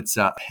 but it's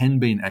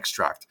henbane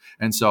extract.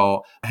 And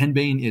so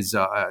henbane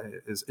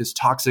is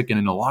toxic, and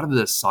in a lot of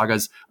the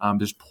sagas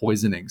there's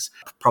poisonings.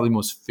 Probably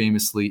most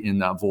famously in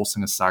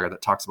Volsunga Saga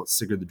that talks about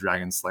Sigurd the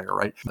Dragon Slayer,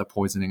 right? The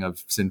poisoning of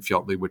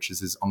Sinfjotli, which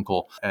is his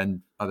uncle,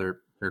 and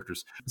other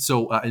characters.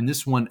 So in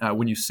this one,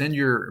 when you send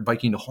your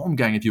Viking to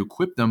Holmgang, if you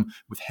equip them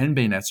with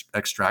henbane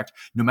extract,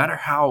 no matter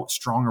how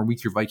strong or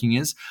weak your Viking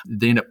is,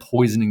 they end up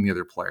poisoning the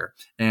other player,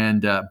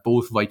 and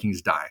both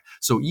Vikings die.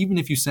 So even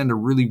if you send a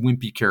really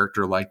wimpy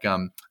character like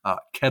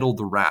Kettle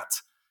the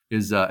Rat,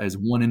 is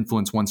 1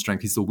 influence, 1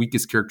 strength. He's the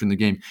weakest character in the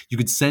game. You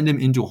could send him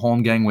into a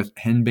Holmgang with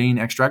henbane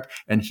extract,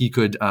 and he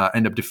could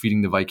end up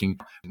defeating the Viking.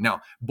 Now,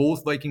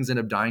 both Vikings end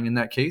up dying in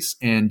that case,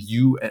 and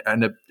you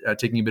end up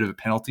taking a bit of a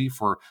penalty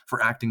for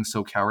acting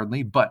so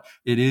cowardly. But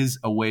it is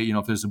a way,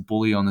 if there's a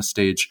bully on the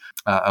stage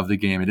of the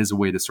game, it is a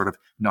way to sort of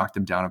knock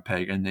them down a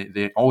peg. And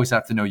they always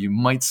have to know you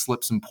might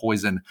slip some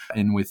poison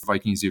in with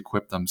Vikings you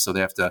equip them, so they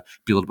have to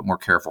be a little bit more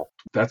careful.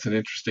 That's an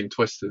interesting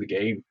twist to the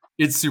game.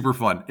 It's super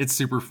fun.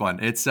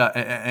 It's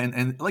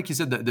and like you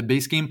said, the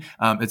base game,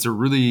 it's a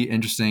really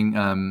interesting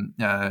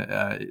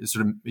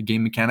sort of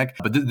game mechanic,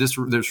 but this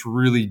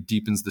really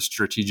deepens the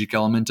strategic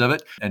element of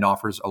it and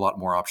offers a lot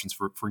more options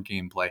for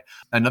gameplay.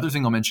 Another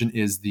thing I'll mention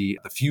is the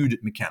feud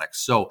mechanic.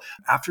 So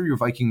after your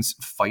Vikings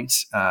fight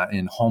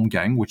in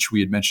Holmgang, which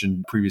we had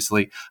mentioned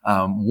previously,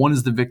 one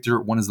is the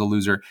victor, one is the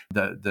loser.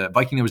 The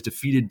Viking that was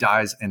defeated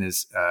dies and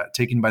is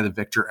taken by the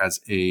victor as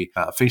a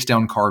face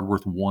down card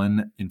worth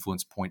 1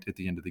 influence point at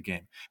the end of the game.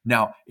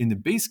 Now, in the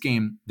base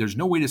game, there's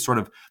no way to sort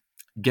of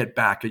get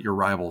back at your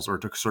rivals or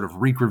to sort of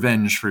wreak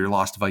revenge for your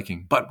lost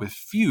Viking. But with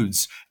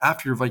feuds,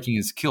 after your Viking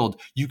is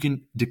killed, you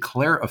can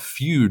declare a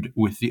feud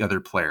with the other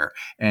player,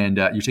 and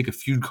you take a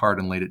feud card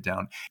and lay it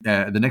down.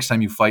 The next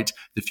time you fight,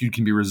 the feud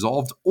can be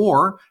resolved,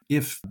 or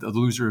if the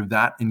loser of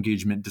that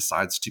engagement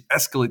decides to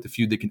escalate the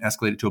feud, they can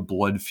escalate it to a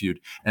blood feud.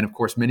 And of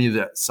course, many of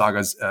the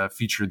sagas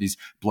feature these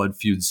blood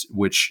feuds,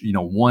 which,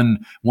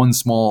 one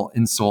small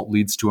insult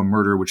leads to a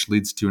murder, which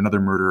leads to another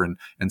murder,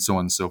 and so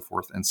on and so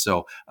forth. And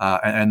so,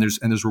 and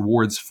there's rewards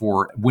rewards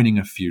for winning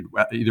a feud,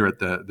 either at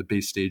the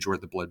base stage or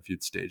at the blood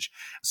feud stage.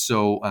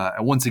 So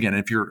once again,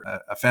 if you're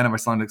a fan of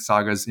Icelandic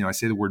sagas, I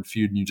say the word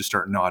feud and you just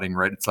start nodding,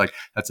 right? It's like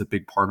that's a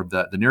big part of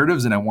the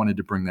narratives, and I wanted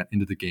to bring that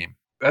into the game.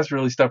 That's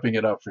really stepping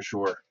it up for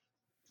sure.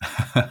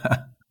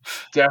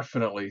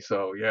 Definitely.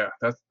 So yeah,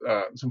 that's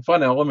some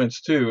fun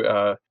elements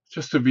too.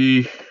 Just to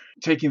be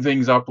taking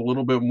things up a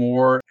little bit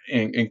more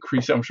and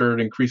increase. I'm sure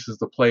it increases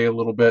the play a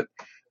little bit.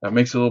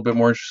 Makes it a little bit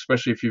more interesting,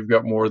 especially if you've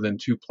got more than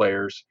 2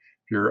 players.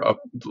 If you're up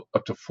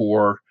to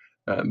 4,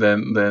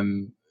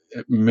 then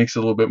it makes it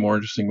a little bit more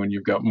interesting when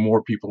you've got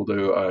more people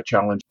to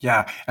challenge.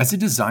 Yeah, as a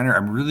designer,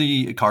 I'm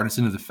really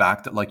cognizant of the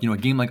fact that, a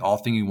game like All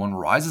Thinking One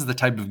Rise is the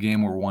type of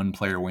game where one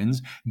player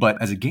wins.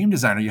 But as a game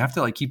designer, you have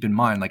to keep in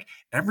mind,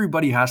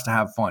 everybody has to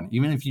have fun.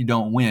 Even if you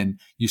don't win,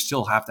 you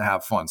still have to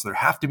have fun. So there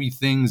have to be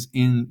things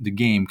in the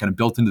game, kind of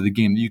built into the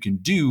game, that you can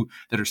do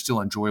that are still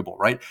enjoyable,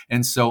 right?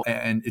 And so,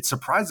 and it's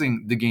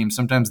surprising, the game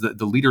sometimes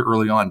the leader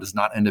early on does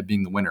not end up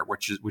being the winner,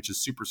 which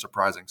is super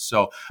surprising.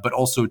 So, but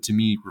also to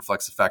me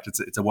reflects the fact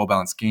it's a well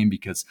balanced game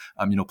because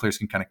players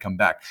can kind of come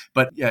back.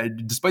 But yeah,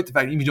 despite the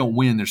fact even if you don't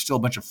win, there's still a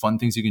bunch of fun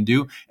things you can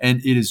do, and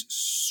it is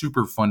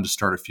super fun to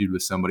start a feud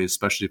with somebody,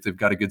 especially if they've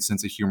got a good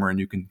sense of humor and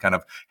you can kind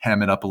of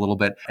ham it up a little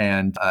bit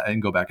and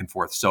go back and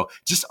forth. So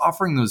just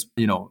offering those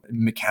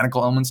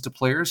mechanical elements to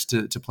players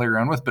to play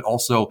around with, but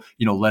also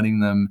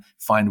letting them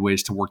find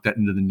ways to work that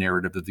into the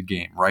narrative of the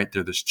game. Right,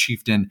 they're this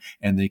chieftain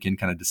and they can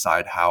kind of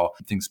decide how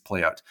things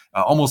play out,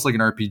 almost like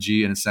an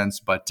RPG in a sense,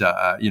 but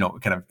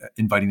kind of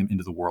inviting them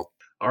into the world.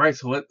 All right,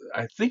 so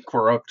I think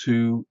we're up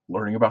to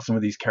learning about some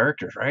of these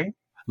characters, right?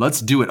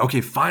 Let's do it.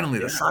 Okay, finally,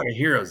 the Saga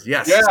Heroes.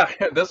 Yes.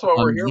 Yeah, that's what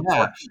we're here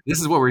for.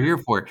 This is what we're here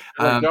for.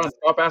 John,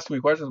 stop asking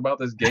me questions about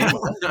this game. I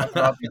want to talk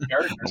about these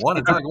characters. I want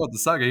to talk about the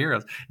Saga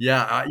Heroes.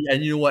 Yeah,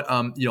 and you know what?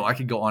 I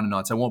could go on and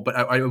on, so I won't. But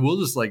I will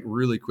just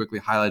really quickly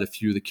highlight a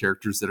few of the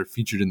characters that are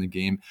featured in the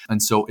game.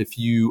 And so, if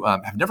you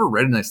have never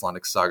read an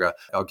Icelandic saga,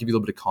 I'll give you a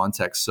little bit of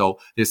context. So,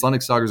 the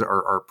Icelandic sagas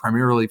are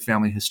primarily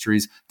family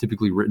histories,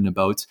 typically written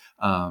about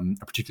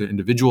a particular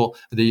individual.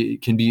 They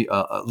can be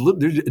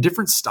a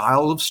different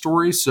style of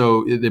story.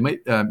 So they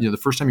might, the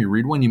first time you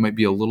read one, you might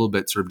be a little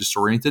bit sort of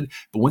disoriented,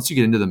 but once you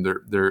get into them,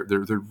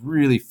 they're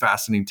really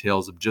fascinating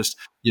tales of just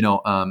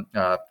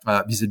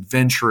these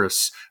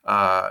adventurous,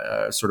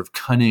 sort of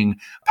cunning,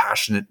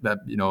 passionate,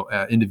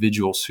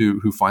 individuals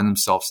who find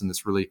themselves in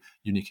this really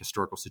unique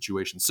historical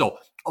situation. So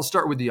I'll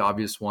start with the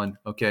obvious one.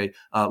 Okay,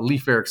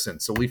 Leif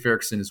Erikson. So Leif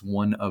Erikson is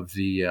one of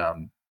the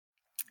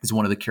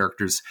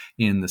characters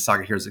in the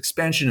Saga Heroes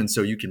expansion, and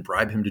so you can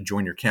bribe him to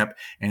join your camp.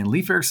 And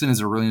Leif Erikson is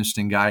a really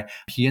interesting guy.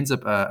 He ends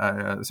up,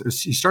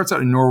 he starts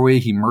out in Norway.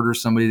 He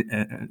murders somebody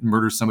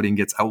and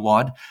gets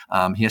outlawed.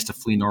 He has to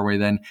flee Norway.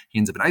 Then he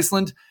ends up in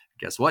Iceland.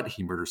 Guess what?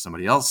 He murders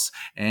somebody else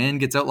and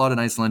gets outlawed in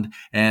Iceland,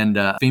 and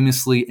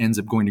famously ends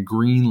up going to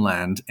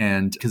Greenland.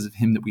 And because of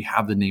him that we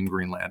have the name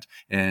Greenland.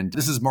 And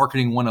this is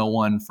marketing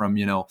 101 from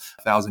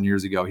 1,000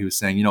 years ago. He was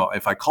saying,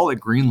 if I call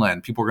it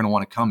Greenland, people are going to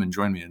want to come and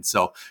join me. And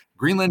so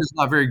Greenland is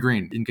not very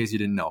green, in case you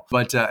didn't know.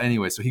 But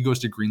anyway, so he goes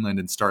to Greenland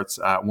and starts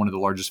one of the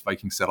largest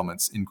Viking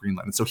settlements in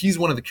Greenland. And so he's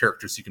one of the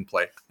characters you can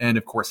play. And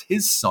of course,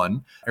 his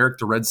son, Eric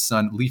the Red's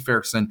son, Leif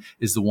Erikson,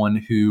 is the one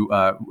who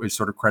is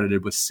sort of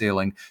credited with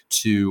sailing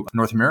to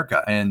North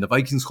America. And the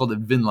Vikings called it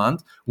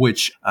Vinland,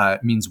 which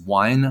means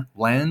wine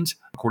land.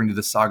 According to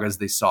the sagas,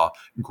 they saw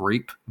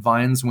grape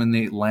vines when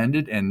they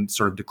landed and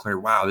sort of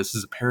declared, wow, this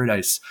is a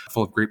paradise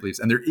full of grape leaves.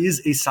 And there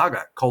is a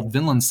saga called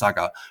Vinland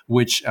Saga,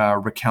 which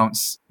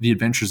recounts the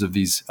adventures of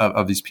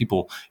these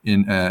people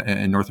in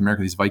North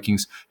America, these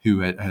Vikings who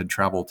had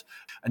traveled.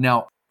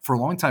 Now, for a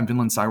long time,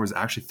 Vinland Saga was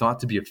actually thought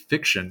to be a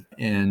fiction,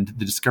 and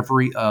the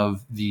discovery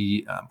of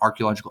the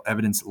archaeological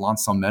evidence at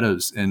Lonsdale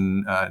Meadows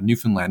in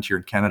Newfoundland here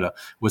in Canada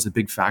was a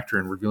big factor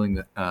in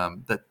revealing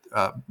that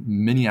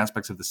many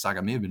aspects of the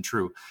saga may have been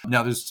true.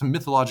 Now, there's some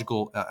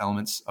mythological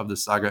elements of the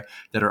saga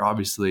that are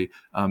obviously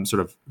sort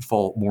of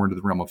fall more into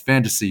the realm of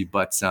fantasy,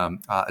 but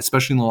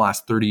especially in the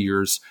last 30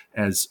 years,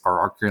 as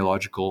our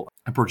archaeological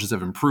approaches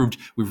have improved,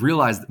 we've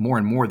realized more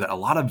and more that a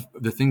lot of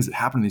the things that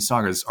happen in these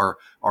sagas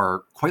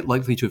are quite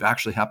likely to have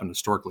actually happened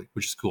historically,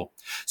 which is cool.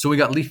 So we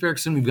got Leif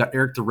Erikson, we've got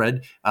Eric the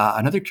Red.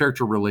 Another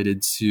character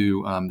related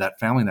to that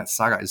family in that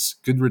saga is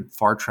Gudrid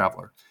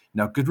Fartraveller.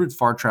 Now, Gudrid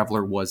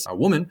Fartraveller was a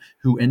woman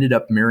who ended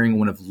up marrying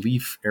one of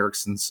Leif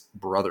Erikson's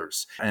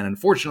brothers. And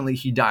unfortunately,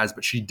 he dies,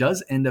 but she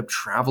does end up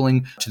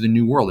traveling to the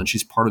New World, and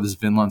she's part of this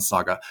Vinland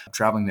Saga,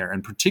 traveling there.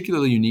 And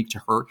particularly unique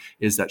to her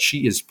is that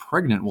she is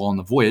pregnant while on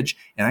the voyage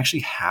and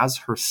actually has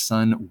her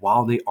son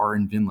while they are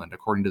in Vinland,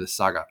 according to the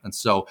saga. And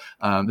so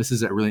this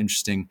is a really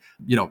interesting,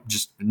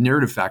 just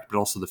narrative fact, but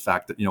also the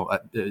fact that,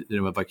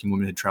 a Viking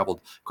woman had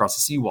traveled across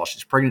the sea while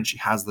she's pregnant. She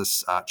has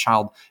this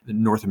child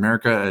in North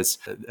America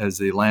as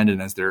they land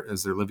and as they're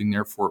living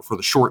there for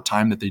the short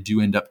time that they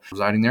do end up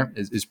residing there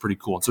is pretty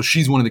cool. And so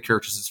she's one of the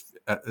characters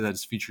that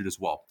is featured as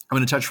well. I'm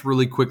going to touch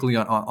really quickly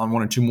on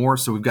one or two more.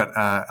 So we've got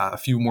a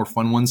few more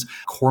fun ones.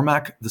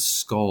 Cormac the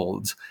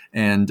Skald,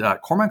 and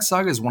Cormac's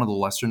saga is one of the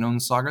lesser known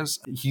sagas.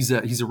 He's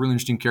a really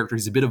interesting character.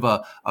 He's a bit of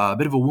a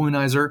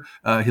womanizer.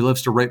 He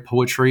loves to write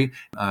poetry.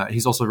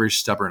 He's also very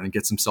stubborn and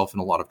gets himself in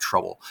a lot of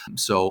trouble.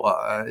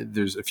 So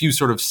there's a few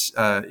sort of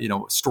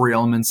story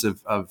elements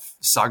of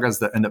sagas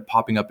that end up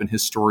popping up in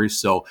his story.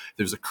 So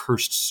there's a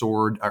cursed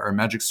sword or a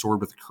magic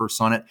sword with a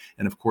curse on it,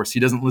 and of course he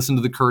doesn't listen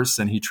to the curse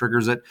and he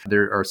triggers it.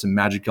 There are some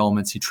magic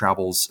elements. He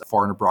travels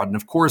far and abroad, and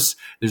of course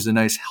there's a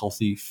nice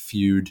healthy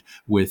feud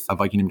with a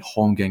Viking named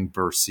Holmgang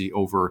Bersi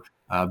over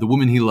the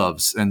woman he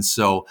loves. And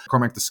so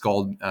Cormac the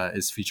Skald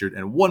is featured.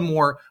 And one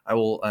more I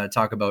will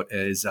talk about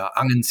is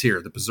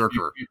Angantyr, the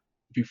Berserker.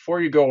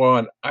 Before you go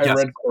on, I Yes.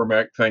 read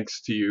Cormac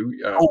thanks to you.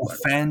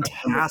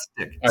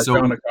 Fantastic. I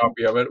found a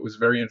copy of it. It was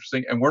very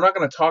interesting. And we're not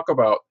going to talk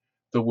about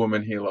the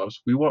woman he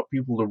loves. We want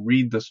people to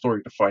read the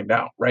story to find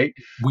out, right?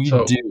 We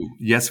do.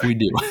 Yes, we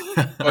do.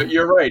 But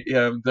you're right.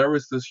 There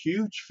was this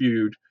huge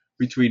feud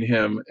between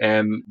him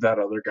and that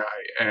other guy.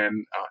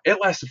 And it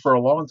lasted for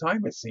a long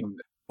time, it seemed.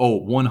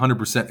 Oh,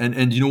 100%.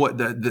 And you know what?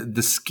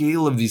 The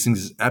scale of these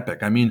things is epic.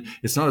 I mean,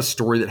 it's not a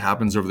story that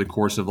happens over the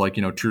course of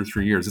 2 or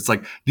 3 years. It's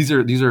like these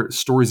are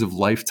stories of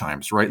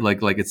lifetimes, right? Like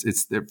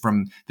it's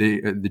from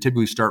they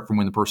typically start from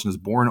when the person is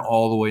born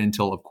all the way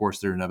until, of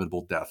course, their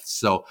inevitable death.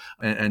 So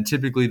and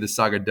typically the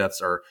saga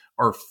deaths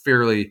are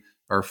fairly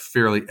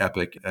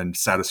epic and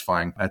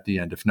satisfying at the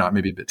end, if not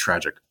maybe a bit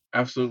tragic.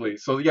 Absolutely.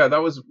 So yeah,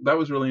 that was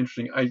really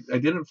interesting. I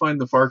didn't find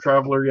the Far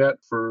Traveler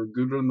yet for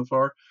Gudrun the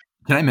Far.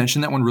 Can I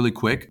mention that one really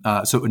quick?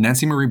 So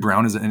Nancy Marie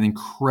Brown is an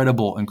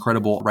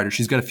incredible writer.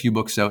 She's got a few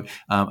books out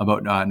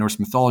about Norse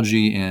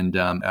mythology and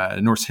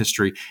Norse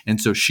history. And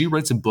so she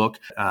writes a book,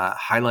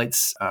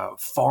 highlights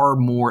far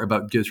more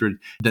about Gudrun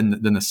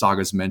than the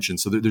sagas mentioned.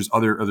 So there's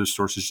other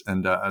sources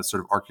and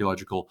sort of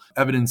archaeological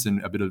evidence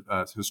and a bit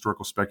of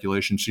historical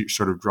speculation she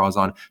sort of draws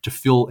on to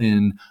fill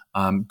in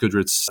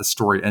Gudrun's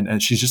story.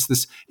 And she's just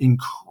this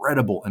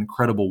incredible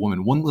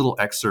woman. One little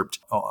excerpt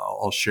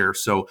I'll share.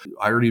 So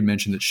I already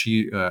mentioned that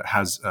she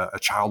has a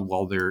child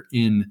while they're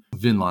in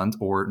Vinland,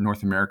 or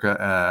North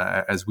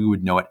America as we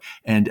would know it.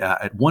 And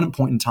at one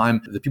point in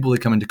time, the people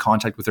that come into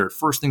contact with her, at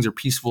first things are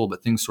peaceful,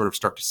 but things sort of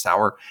start to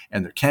sour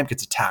and their camp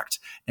gets attacked.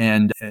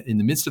 And in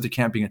the midst of the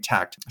camp being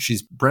attacked,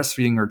 she's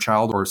breastfeeding her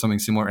child or something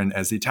similar. And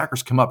as the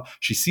attackers come up,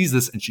 she sees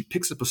this and she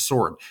picks up a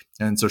sword.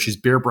 And so she's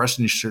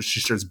bare-breasted and she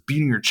starts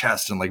beating her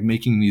chest and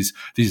making these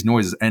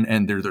noises.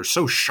 And they're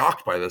so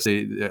shocked by this.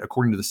 They,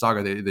 according to the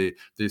saga,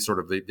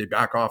 they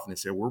back off and they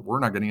say, we're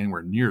not getting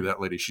anywhere near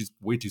that lady. She's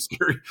way too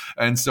scary.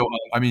 And so,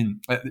 I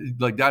mean,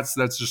 that's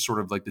just sort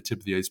of like the tip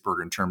of the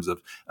iceberg in terms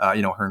of,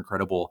 her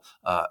incredible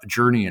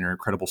journey and her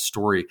incredible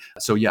story.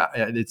 So yeah,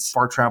 it's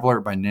Far Traveler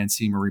by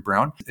Nancy Marie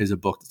Brown is a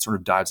book that sort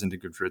of dives into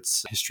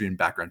Gudrun's history and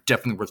background.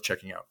 Definitely worth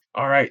checking out.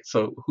 All right.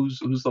 So who's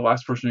the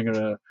last person you're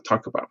going to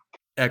talk about?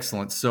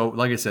 Excellent. So,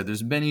 like I said,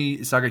 there's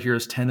many saga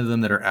heroes, 10 of them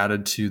that are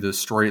added to the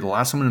story. The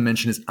last one I'm going to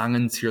mention is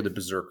Angantyr the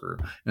Berserker.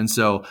 And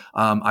so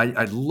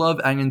I love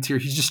Angantyr.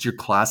 He's just your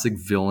classic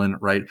villain,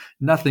 right?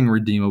 Nothing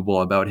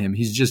redeemable about him.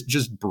 He's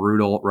just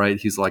brutal, right?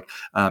 He's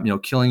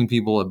killing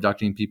people,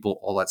 abducting people,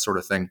 all that sort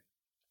of thing.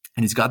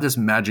 And he's got this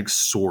magic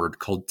sword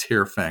called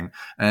Tyrfing.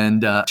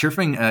 And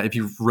Tyrfing, if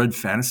you've read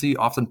fantasy,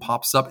 often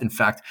pops up. In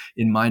fact,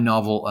 in my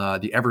novel,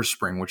 The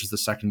Everspring, which is the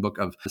second book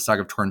of the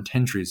Saga of Torrent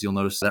Tentries, you'll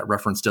notice that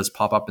reference does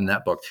pop up in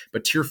that book.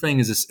 But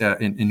Tyrfing is this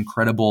an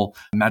incredible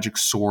magic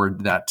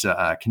sword that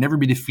can never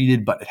be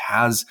defeated, but it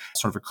has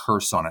sort of a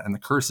curse on it. And the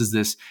curse is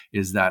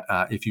that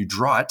if you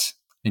draw it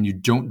and you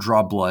don't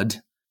draw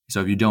blood,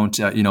 so if you don't,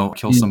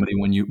 kill somebody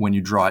when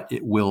you draw it,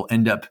 it will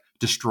end up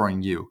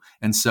destroying you.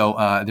 And so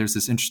there's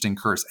this interesting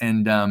curse.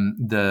 And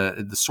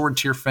the sword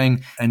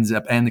Tyrfing ends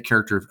up, and the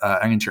character of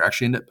Angantyr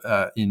actually end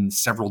up in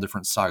several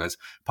different sagas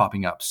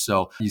popping up.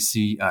 So you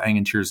see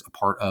Angantyr's a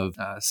part of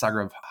Saga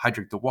of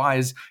Heidrek the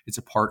Wise. It's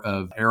a part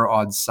of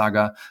Eraod's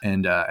saga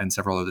and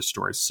several other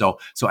stories. So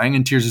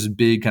Angantyr's is a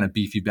big kind of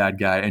beefy bad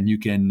guy, and you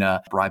can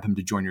bribe him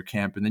to join your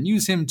camp and then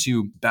use him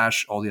to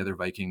bash all the other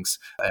Vikings,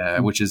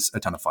 which is a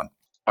ton of fun.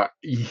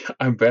 Yeah,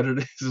 I bet it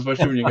is,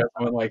 especially when you got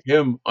someone like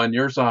him on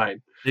your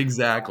side.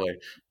 Exactly.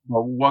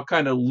 Well, what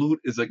kind of loot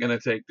is it going to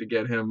take to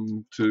get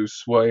him to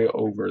sway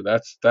over?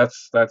 That's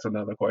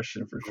another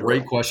question for sure.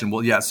 Great question.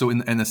 Well, yeah. So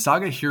in the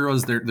saga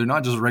heroes, they're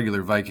not just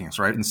regular Vikings,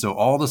 right? And so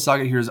all the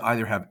saga heroes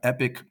either have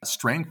epic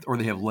strength or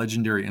they have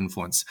legendary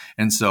influence.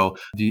 And so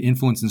the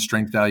influence and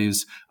strength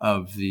values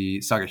of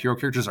the saga hero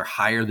characters are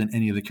higher than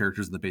any of the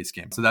characters in the base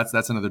game. So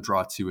that's another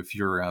draw too. If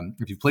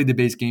you've played the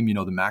base game,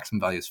 the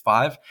maximum value is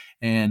 5,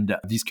 and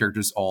these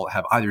characters all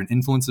have either an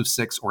influence of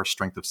 6 or a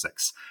strength of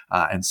 6.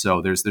 And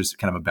so there's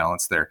kind of a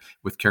balance there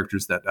with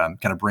characters that kind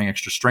of bring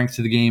extra strength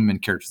to the game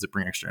and characters that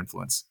bring extra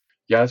influence.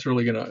 Yeah, it's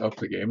really going to up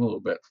the game a little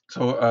bit.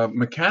 So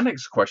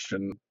mechanics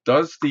question,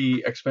 does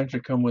the expansion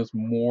come with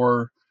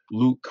more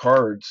loot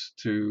cards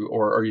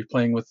or are you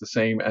playing with the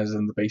same as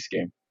in the base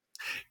game?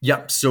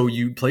 Yep. So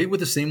you play with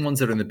the same ones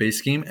that are in the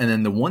base game, and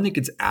then the one that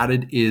gets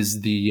added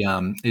is the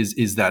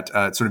is that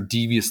sort of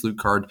devious loot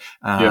card,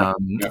 Yeah,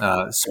 yeah,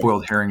 yeah.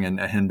 spoiled herring and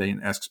a henbane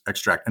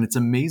extract, and it's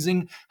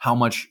amazing how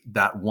much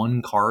that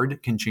one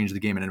card can change the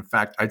game. And in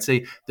fact, I'd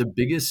say the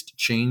biggest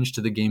change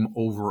to the game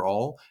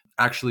overall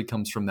actually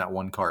comes from that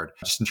one card.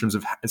 Just in terms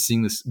of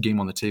seeing this game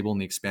on the table in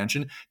the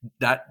expansion,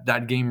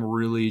 that game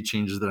really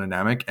changes the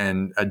dynamic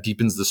and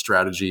deepens the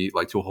strategy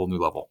like to a whole new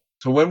level.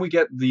 So when we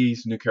get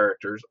these new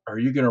characters, are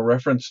you going to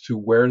reference to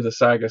where the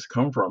sagas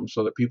come from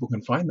so that people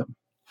can find them?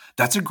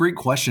 That's a great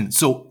question.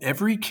 So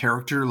every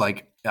character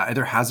like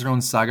either has their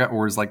own saga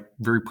or is like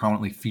very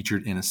prominently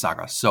featured in a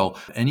saga. So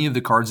any of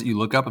the cards that you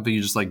look up, if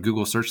you just like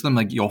Google search them,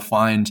 like you'll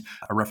find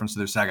a reference to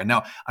their saga.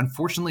 Now,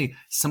 unfortunately,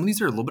 some of these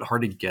are a little bit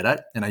hard to get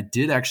at, and I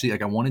did actually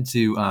like I wanted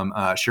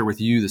to share with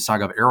you the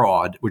saga of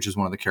Arrowad, which is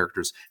one of the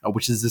characters,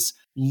 which is this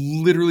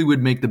literally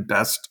would make the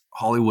best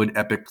Hollywood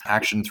epic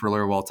action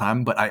thriller of all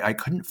time, but I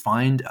couldn't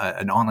find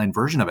an online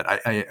version of it.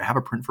 I have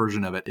a print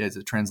version of it as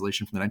a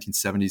translation from the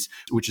 1970s,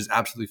 which is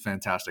absolutely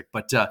fantastic.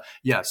 But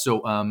yeah,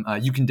 so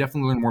you can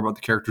definitely learn more about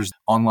the characters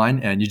online,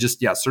 and you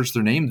just search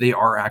their name. They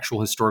are actual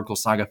historical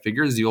saga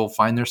figures. You'll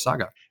find their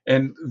saga.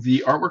 And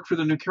the artwork for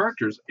the new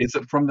characters, is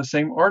it from the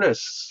same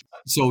artists?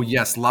 So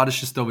yes, Lada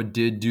Shistova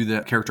did do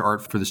the character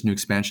art for this new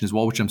expansion as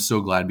well, which I'm so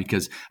glad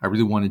because I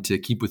really wanted to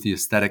keep with the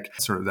aesthetic,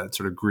 sort of that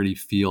sort of gritty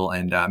feel,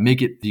 and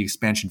make it the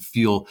expansion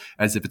feel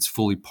as if it's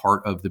fully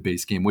part of the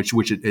base game, which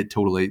it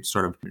totally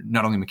sort of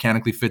not only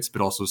mechanically fits,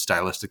 but also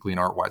stylistically and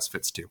art wise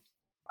fits too.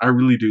 I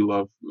really do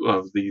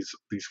love these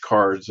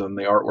cards and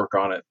the artwork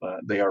on it.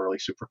 They are really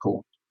super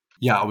cool.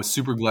 Yeah, I was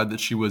super glad that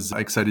she was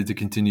excited to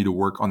continue to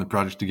work on the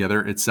project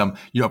together. It's I've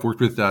worked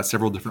with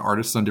several different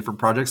artists on different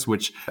projects,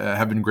 which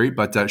have been great.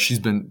 But she's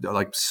been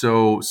like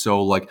so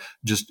like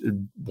just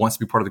wants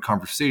to be part of the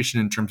conversation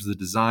in terms of the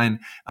design.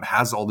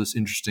 Has all this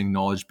interesting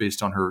knowledge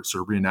based on her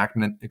sort of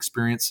reenactment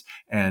experience,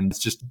 and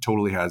just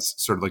totally has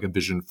sort of like a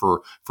vision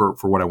for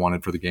what I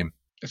wanted for the game.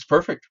 It's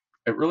perfect.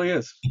 It really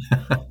is.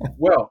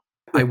 Well,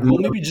 I will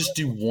maybe just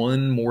do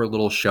one more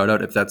little shout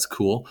out if that's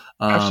cool.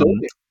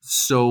 absolutely.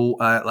 So,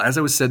 as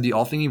I was said, the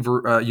All Thing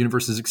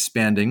universe is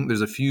expanding. There's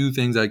a few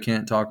things I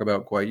can't talk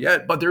about quite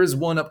yet, but there is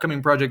one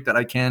upcoming project that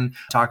I can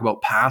talk about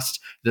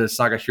past the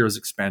Saga Heroes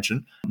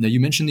expansion. Now,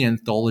 you mentioned the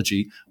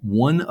anthology.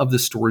 One of the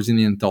stories in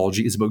the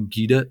anthology is about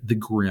Gita the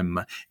Grim,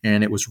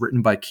 and it was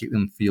written by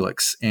Caitlin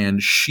Felix.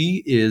 And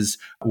she is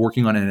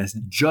working on it and has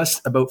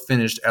just about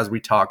finished, as we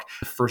talk,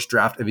 the first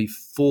draft of a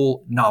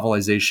full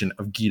novelization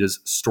of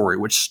Gita's story,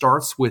 which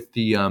starts with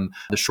the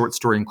short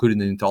story included in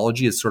the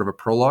anthology as sort of a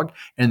prologue,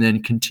 and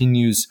then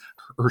continues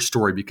her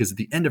story because at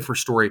the end of her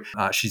story,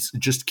 she's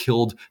just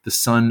killed the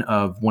son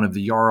of one of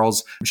the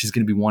Jarls. She's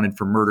going to be wanted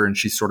for murder, and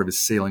she sort of is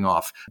sailing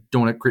off.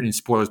 Don't want to create any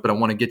spoilers, but I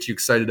want to get you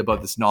excited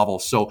about this novel.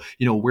 So,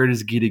 where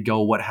does Gita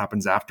go? What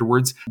happens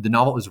afterwards? The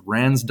novel is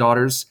Rand's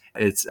Daughters.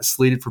 It's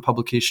slated for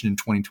publication in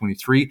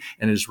 2023,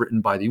 and it is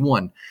written by the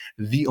one,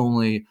 the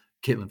only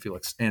Caitlin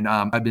Felix. And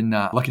I've been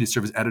lucky to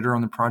serve as editor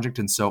on the project.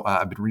 And so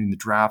I've been reading the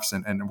drafts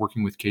and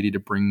working with Katie to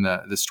bring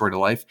the story to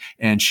life.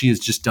 And she has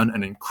just done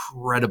an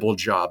incredible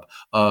job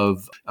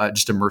of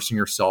just immersing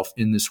herself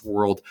in this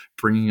world,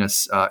 bringing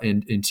us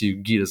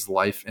into Gita's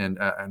life and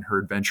her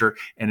adventure.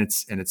 And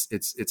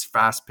it's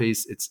fast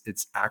paced,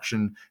 it's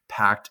action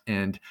packed,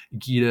 and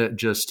Gita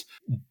just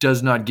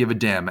does not give a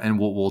damn and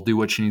will do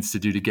what she needs to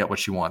do to get what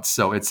she wants.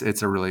 So it's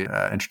a really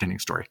entertaining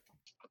story.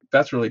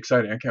 That's really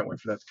exciting. I can't wait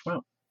for that to come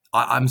out.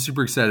 I'm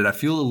super excited. I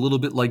feel a little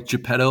bit like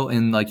Geppetto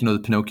in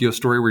the Pinocchio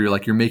story where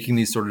you're making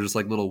these sort of just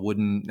like little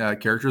wooden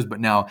characters, but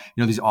now,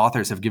 these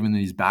authors have given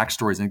these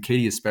backstories, and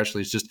Katie especially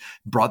has just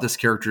brought this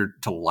character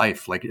to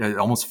life. Like it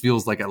almost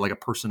feels like a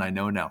person I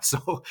know now.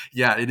 So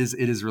yeah, it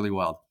is really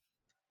wild.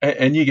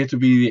 And you get to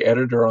be the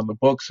editor on the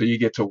book, so you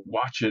get to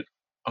watch it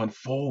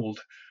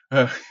unfold.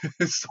 So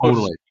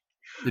Totally.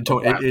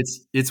 oh, wow.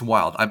 It's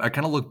wild. I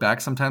kind of look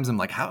back sometimes. I'm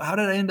like, how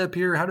did I end up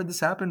here? How did this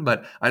happen?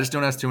 But I just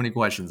don't ask too many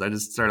questions. I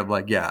just sort of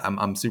like, yeah,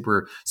 I'm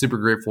super super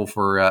grateful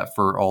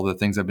for all the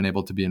things I've been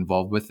able to be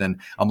involved with, and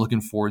I'm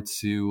looking forward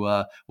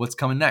to what's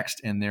coming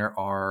next. And there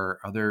are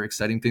other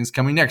exciting things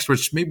coming next,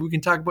 which maybe we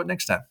can talk about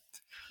next time.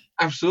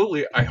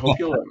 Absolutely. I hope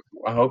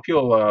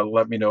you'll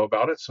let me know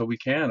about it so we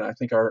can. I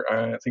think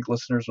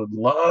listeners would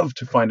love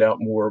to find out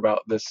more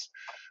about this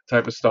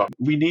type of stuff.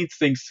 We need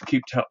things to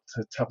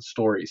to tell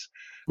stories,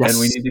 and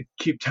we Yes, need to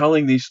keep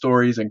telling these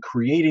stories and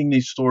creating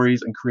these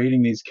stories and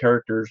creating these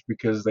characters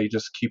because they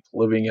just keep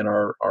living in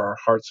our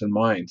hearts and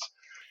minds.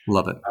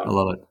 love it. I Um,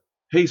 love it.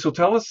 hey, so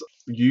tell us,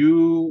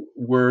 you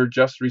were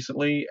just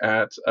recently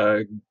at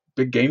a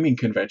big gaming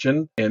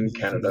convention in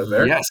Canada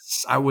there.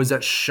 Yes, I was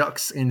at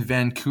Shucks in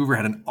Vancouver,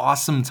 had an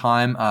awesome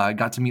time.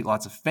 Got to meet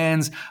lots of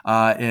fans.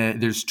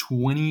 There's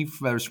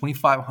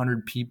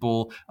 2,500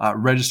 people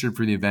registered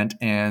for the event,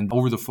 and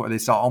over the floor, they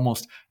saw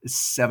almost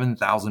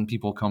 7,000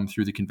 people come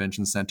through the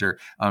convention center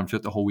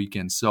throughout the whole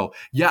weekend. So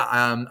yeah,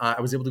 I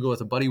was able to go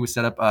with a buddy. We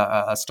set up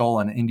a stall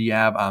on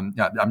IndieAb.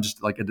 I'm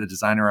just like a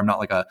designer. I'm not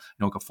like a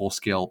full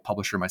scale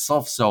publisher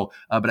myself. So,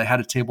 but I had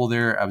a table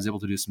there. I was able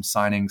to do some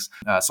signings.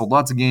 Sold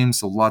lots of games.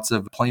 Sold lots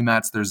of play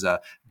mats. There's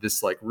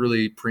this like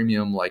really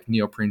premium like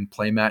neoprene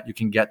play mat you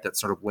can get that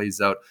sort of lays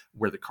out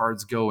where the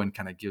cards go and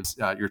kind of gives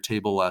your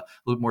table a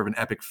little bit more of an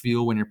epic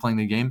feel when you're playing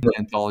the game. The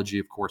anthology,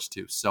 of course,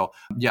 too. So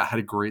yeah, had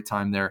a great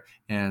time there,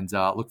 and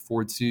look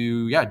forward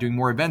to doing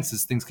more events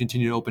as things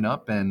continue to open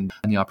up and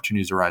the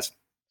opportunities arise.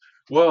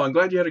 Well, I'm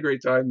glad you had a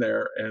great time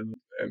there, and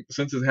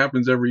since it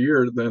happens every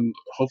year, then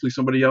hopefully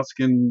somebody else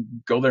can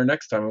go there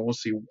next time, and we'll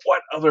see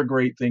what other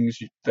great things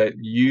that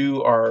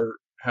you are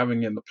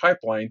having in the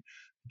pipeline.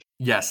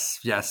 Yes.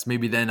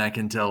 Maybe then I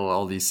can tell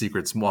all these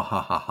secrets. But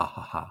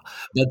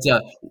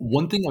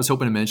one thing I was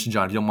hoping to mention,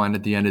 John, if you don't mind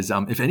at the end, is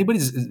if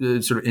anybody's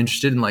sort of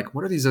interested in like,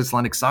 what are these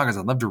Icelandic sagas?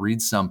 I'd love to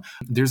read some.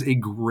 There's a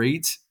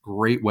great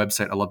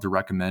website I love to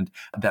recommend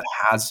that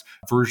has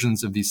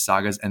versions of these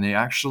sagas, and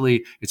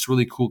it's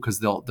really cool because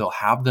they'll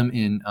have them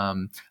in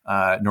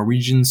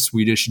Norwegian,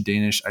 Swedish,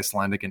 Danish,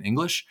 Icelandic, and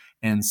English.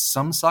 And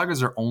some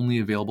sagas are only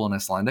available in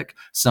Icelandic.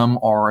 Some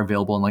are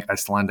available in like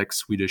Icelandic,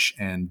 Swedish,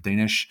 and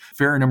Danish.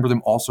 Fair number of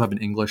them also have an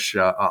English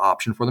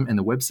option for them. And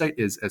the website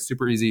is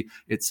super easy.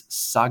 It's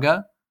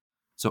Saga,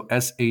 so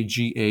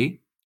SAGA,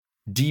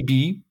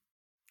 DB,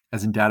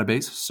 as in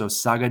database, so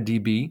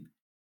sagadb.org.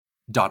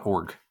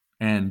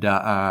 And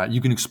you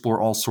can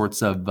explore all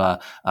sorts of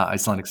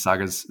Icelandic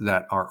sagas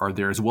that are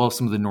there, as well as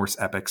some of the Norse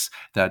epics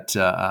that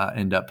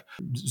end up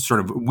sort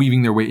of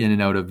weaving their way in and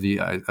out of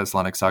the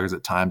Icelandic sagas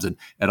at times, and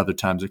at other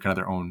times they're kind of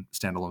their own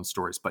standalone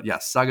stories. But yeah,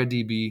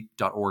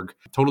 sagadb.org,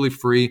 totally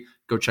free.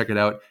 Go check it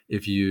out.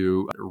 If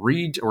you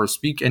read or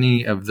speak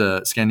any of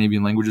the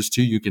Scandinavian languages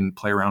too, you can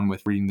play around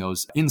with reading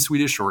those in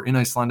Swedish or in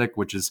Icelandic,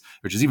 which is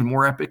even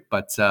more epic.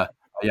 But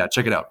yeah,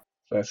 check it out.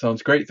 That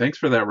sounds great. Thanks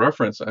for that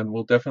reference. And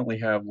we'll definitely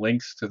have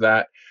links to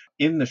that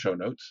in the show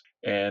notes,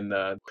 and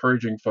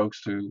encouraging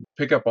folks to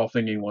pick up All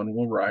Thingy One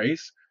Will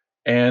Rise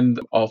and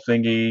All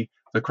Thingy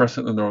The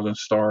Crescent of the Northern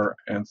Star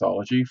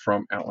anthology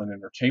from Outland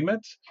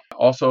Entertainment.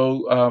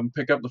 Also,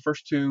 pick up the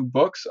first two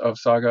books of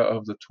Saga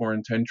of the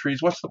Tauren Ten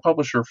Trees. What's the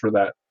publisher for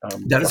that?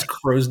 That is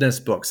Crow's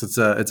Nest Books. It's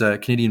a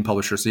Canadian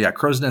publisher. So yeah,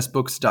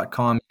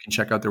 crowsnestbooks.com. You can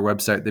check out their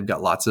website. They've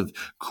got lots of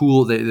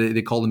cool,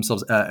 they call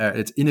themselves,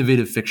 it's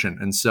innovative fiction.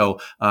 And so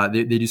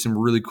they do some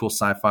really cool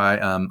sci-fi.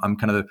 I'm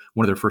kind of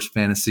one of their first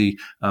fantasy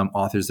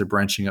authors. They're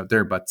branching out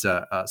there, but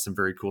some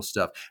very cool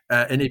stuff.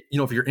 And if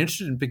you're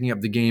interested in picking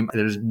up the game,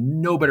 there's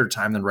no better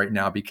time than right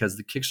now, because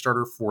the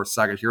Kickstarter for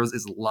Saga Heroes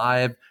is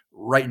live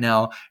right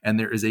now, and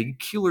there is a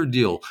killer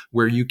deal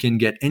where you can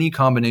get any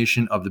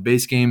combination of the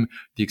base game,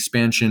 the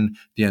expansion,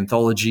 the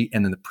anthology,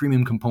 and then the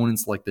premium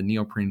components like the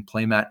neoprene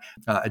playmat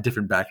at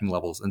different backing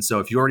levels. And so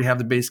if you already have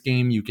the base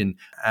game, you can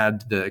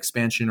add the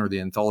expansion or the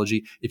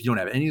anthology. If you don't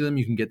have any of them,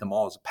 you can get them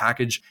all as a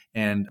package,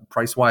 and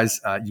price-wise,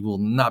 you will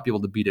not be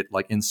able to beat it.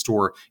 Like in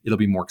store, it'll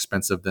be more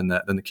expensive than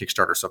the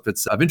Kickstarter. So if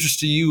it's of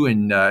interest to you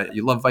and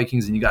you love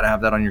Vikings and you got to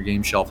have that on your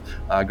game shelf,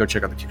 go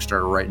check out the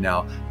Kickstarter right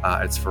now.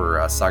 It's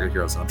for Saga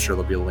Heroes, and I'm sure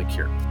there'll be a link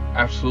here.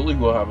 Absolutely,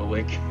 we'll have a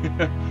link.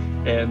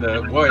 And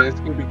boy, it's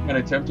going to be kind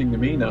of tempting to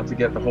me not to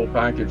get the whole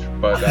package,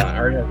 but I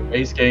already have the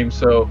base game,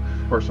 so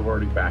of course I've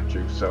already backed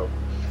you. So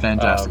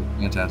fantastic.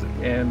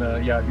 And I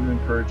do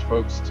encourage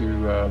folks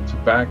to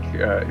back.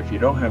 If you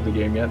don't have the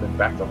game yet, then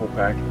back the whole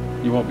pack.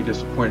 You won't be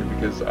disappointed,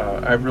 because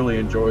I've really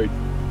enjoyed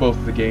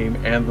both the game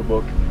and the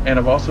book, and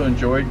I've also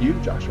enjoyed you,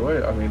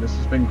 Joshua. I mean, this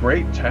has been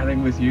great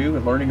chatting with you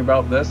and learning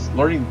about this.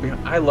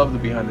 I love the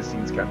behind the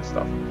scenes kind of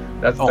stuff.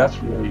 That's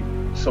really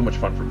so much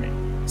fun for me.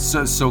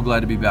 So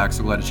glad to be back.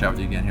 So glad to chat with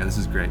you again here. This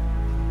is great.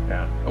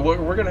 Yeah, we're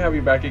going to have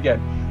you back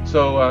again.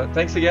 So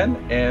thanks again,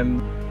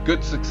 and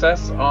good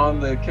success on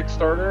the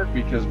Kickstarter,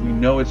 because we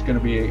know it's going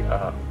to be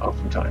an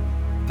awesome time.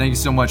 Thank you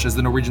so much. As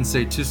the Norwegians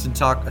say, tusen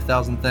takk,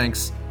 1,000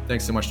 thanks.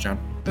 Thanks so much, John.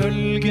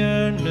 Thank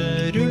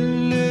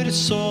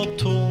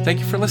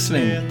you for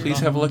listening. Please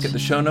have a look at the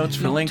show notes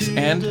for links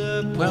and,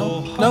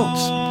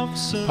 notes.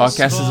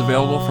 Podcast is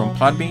available from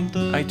Podbean,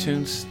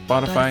 iTunes,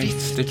 Spotify,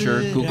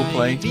 Stitcher, Google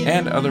Play,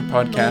 and other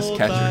podcast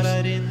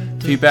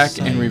catchers. Feedback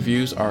and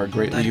reviews are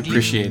greatly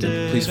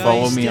appreciated. Please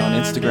follow me on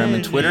Instagram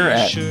and Twitter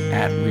at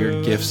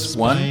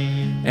WeirdGifts1,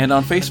 and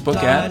on Facebook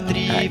at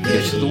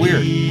Gifts of the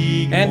Weird,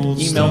 and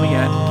email me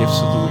at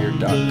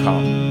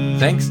giftsoftheweird.com.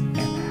 Thanks, and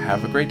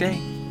have a great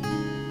day.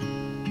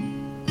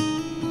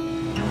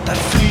 Der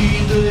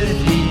flyder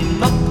I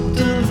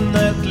natten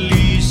et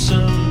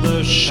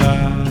lysende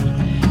skjær,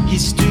 I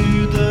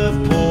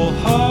stude på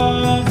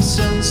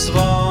havsens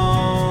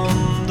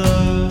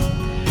vande.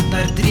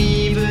 Der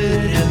driver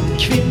en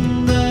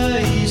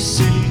kvinne I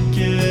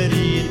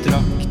silkerig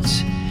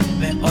drakt,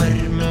 med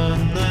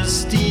armene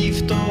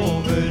stivt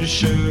over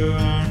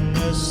sjøen.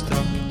 Sørlandets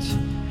trakt,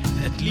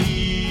 et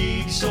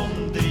lyg som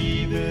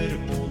driver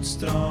mot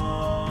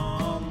strand.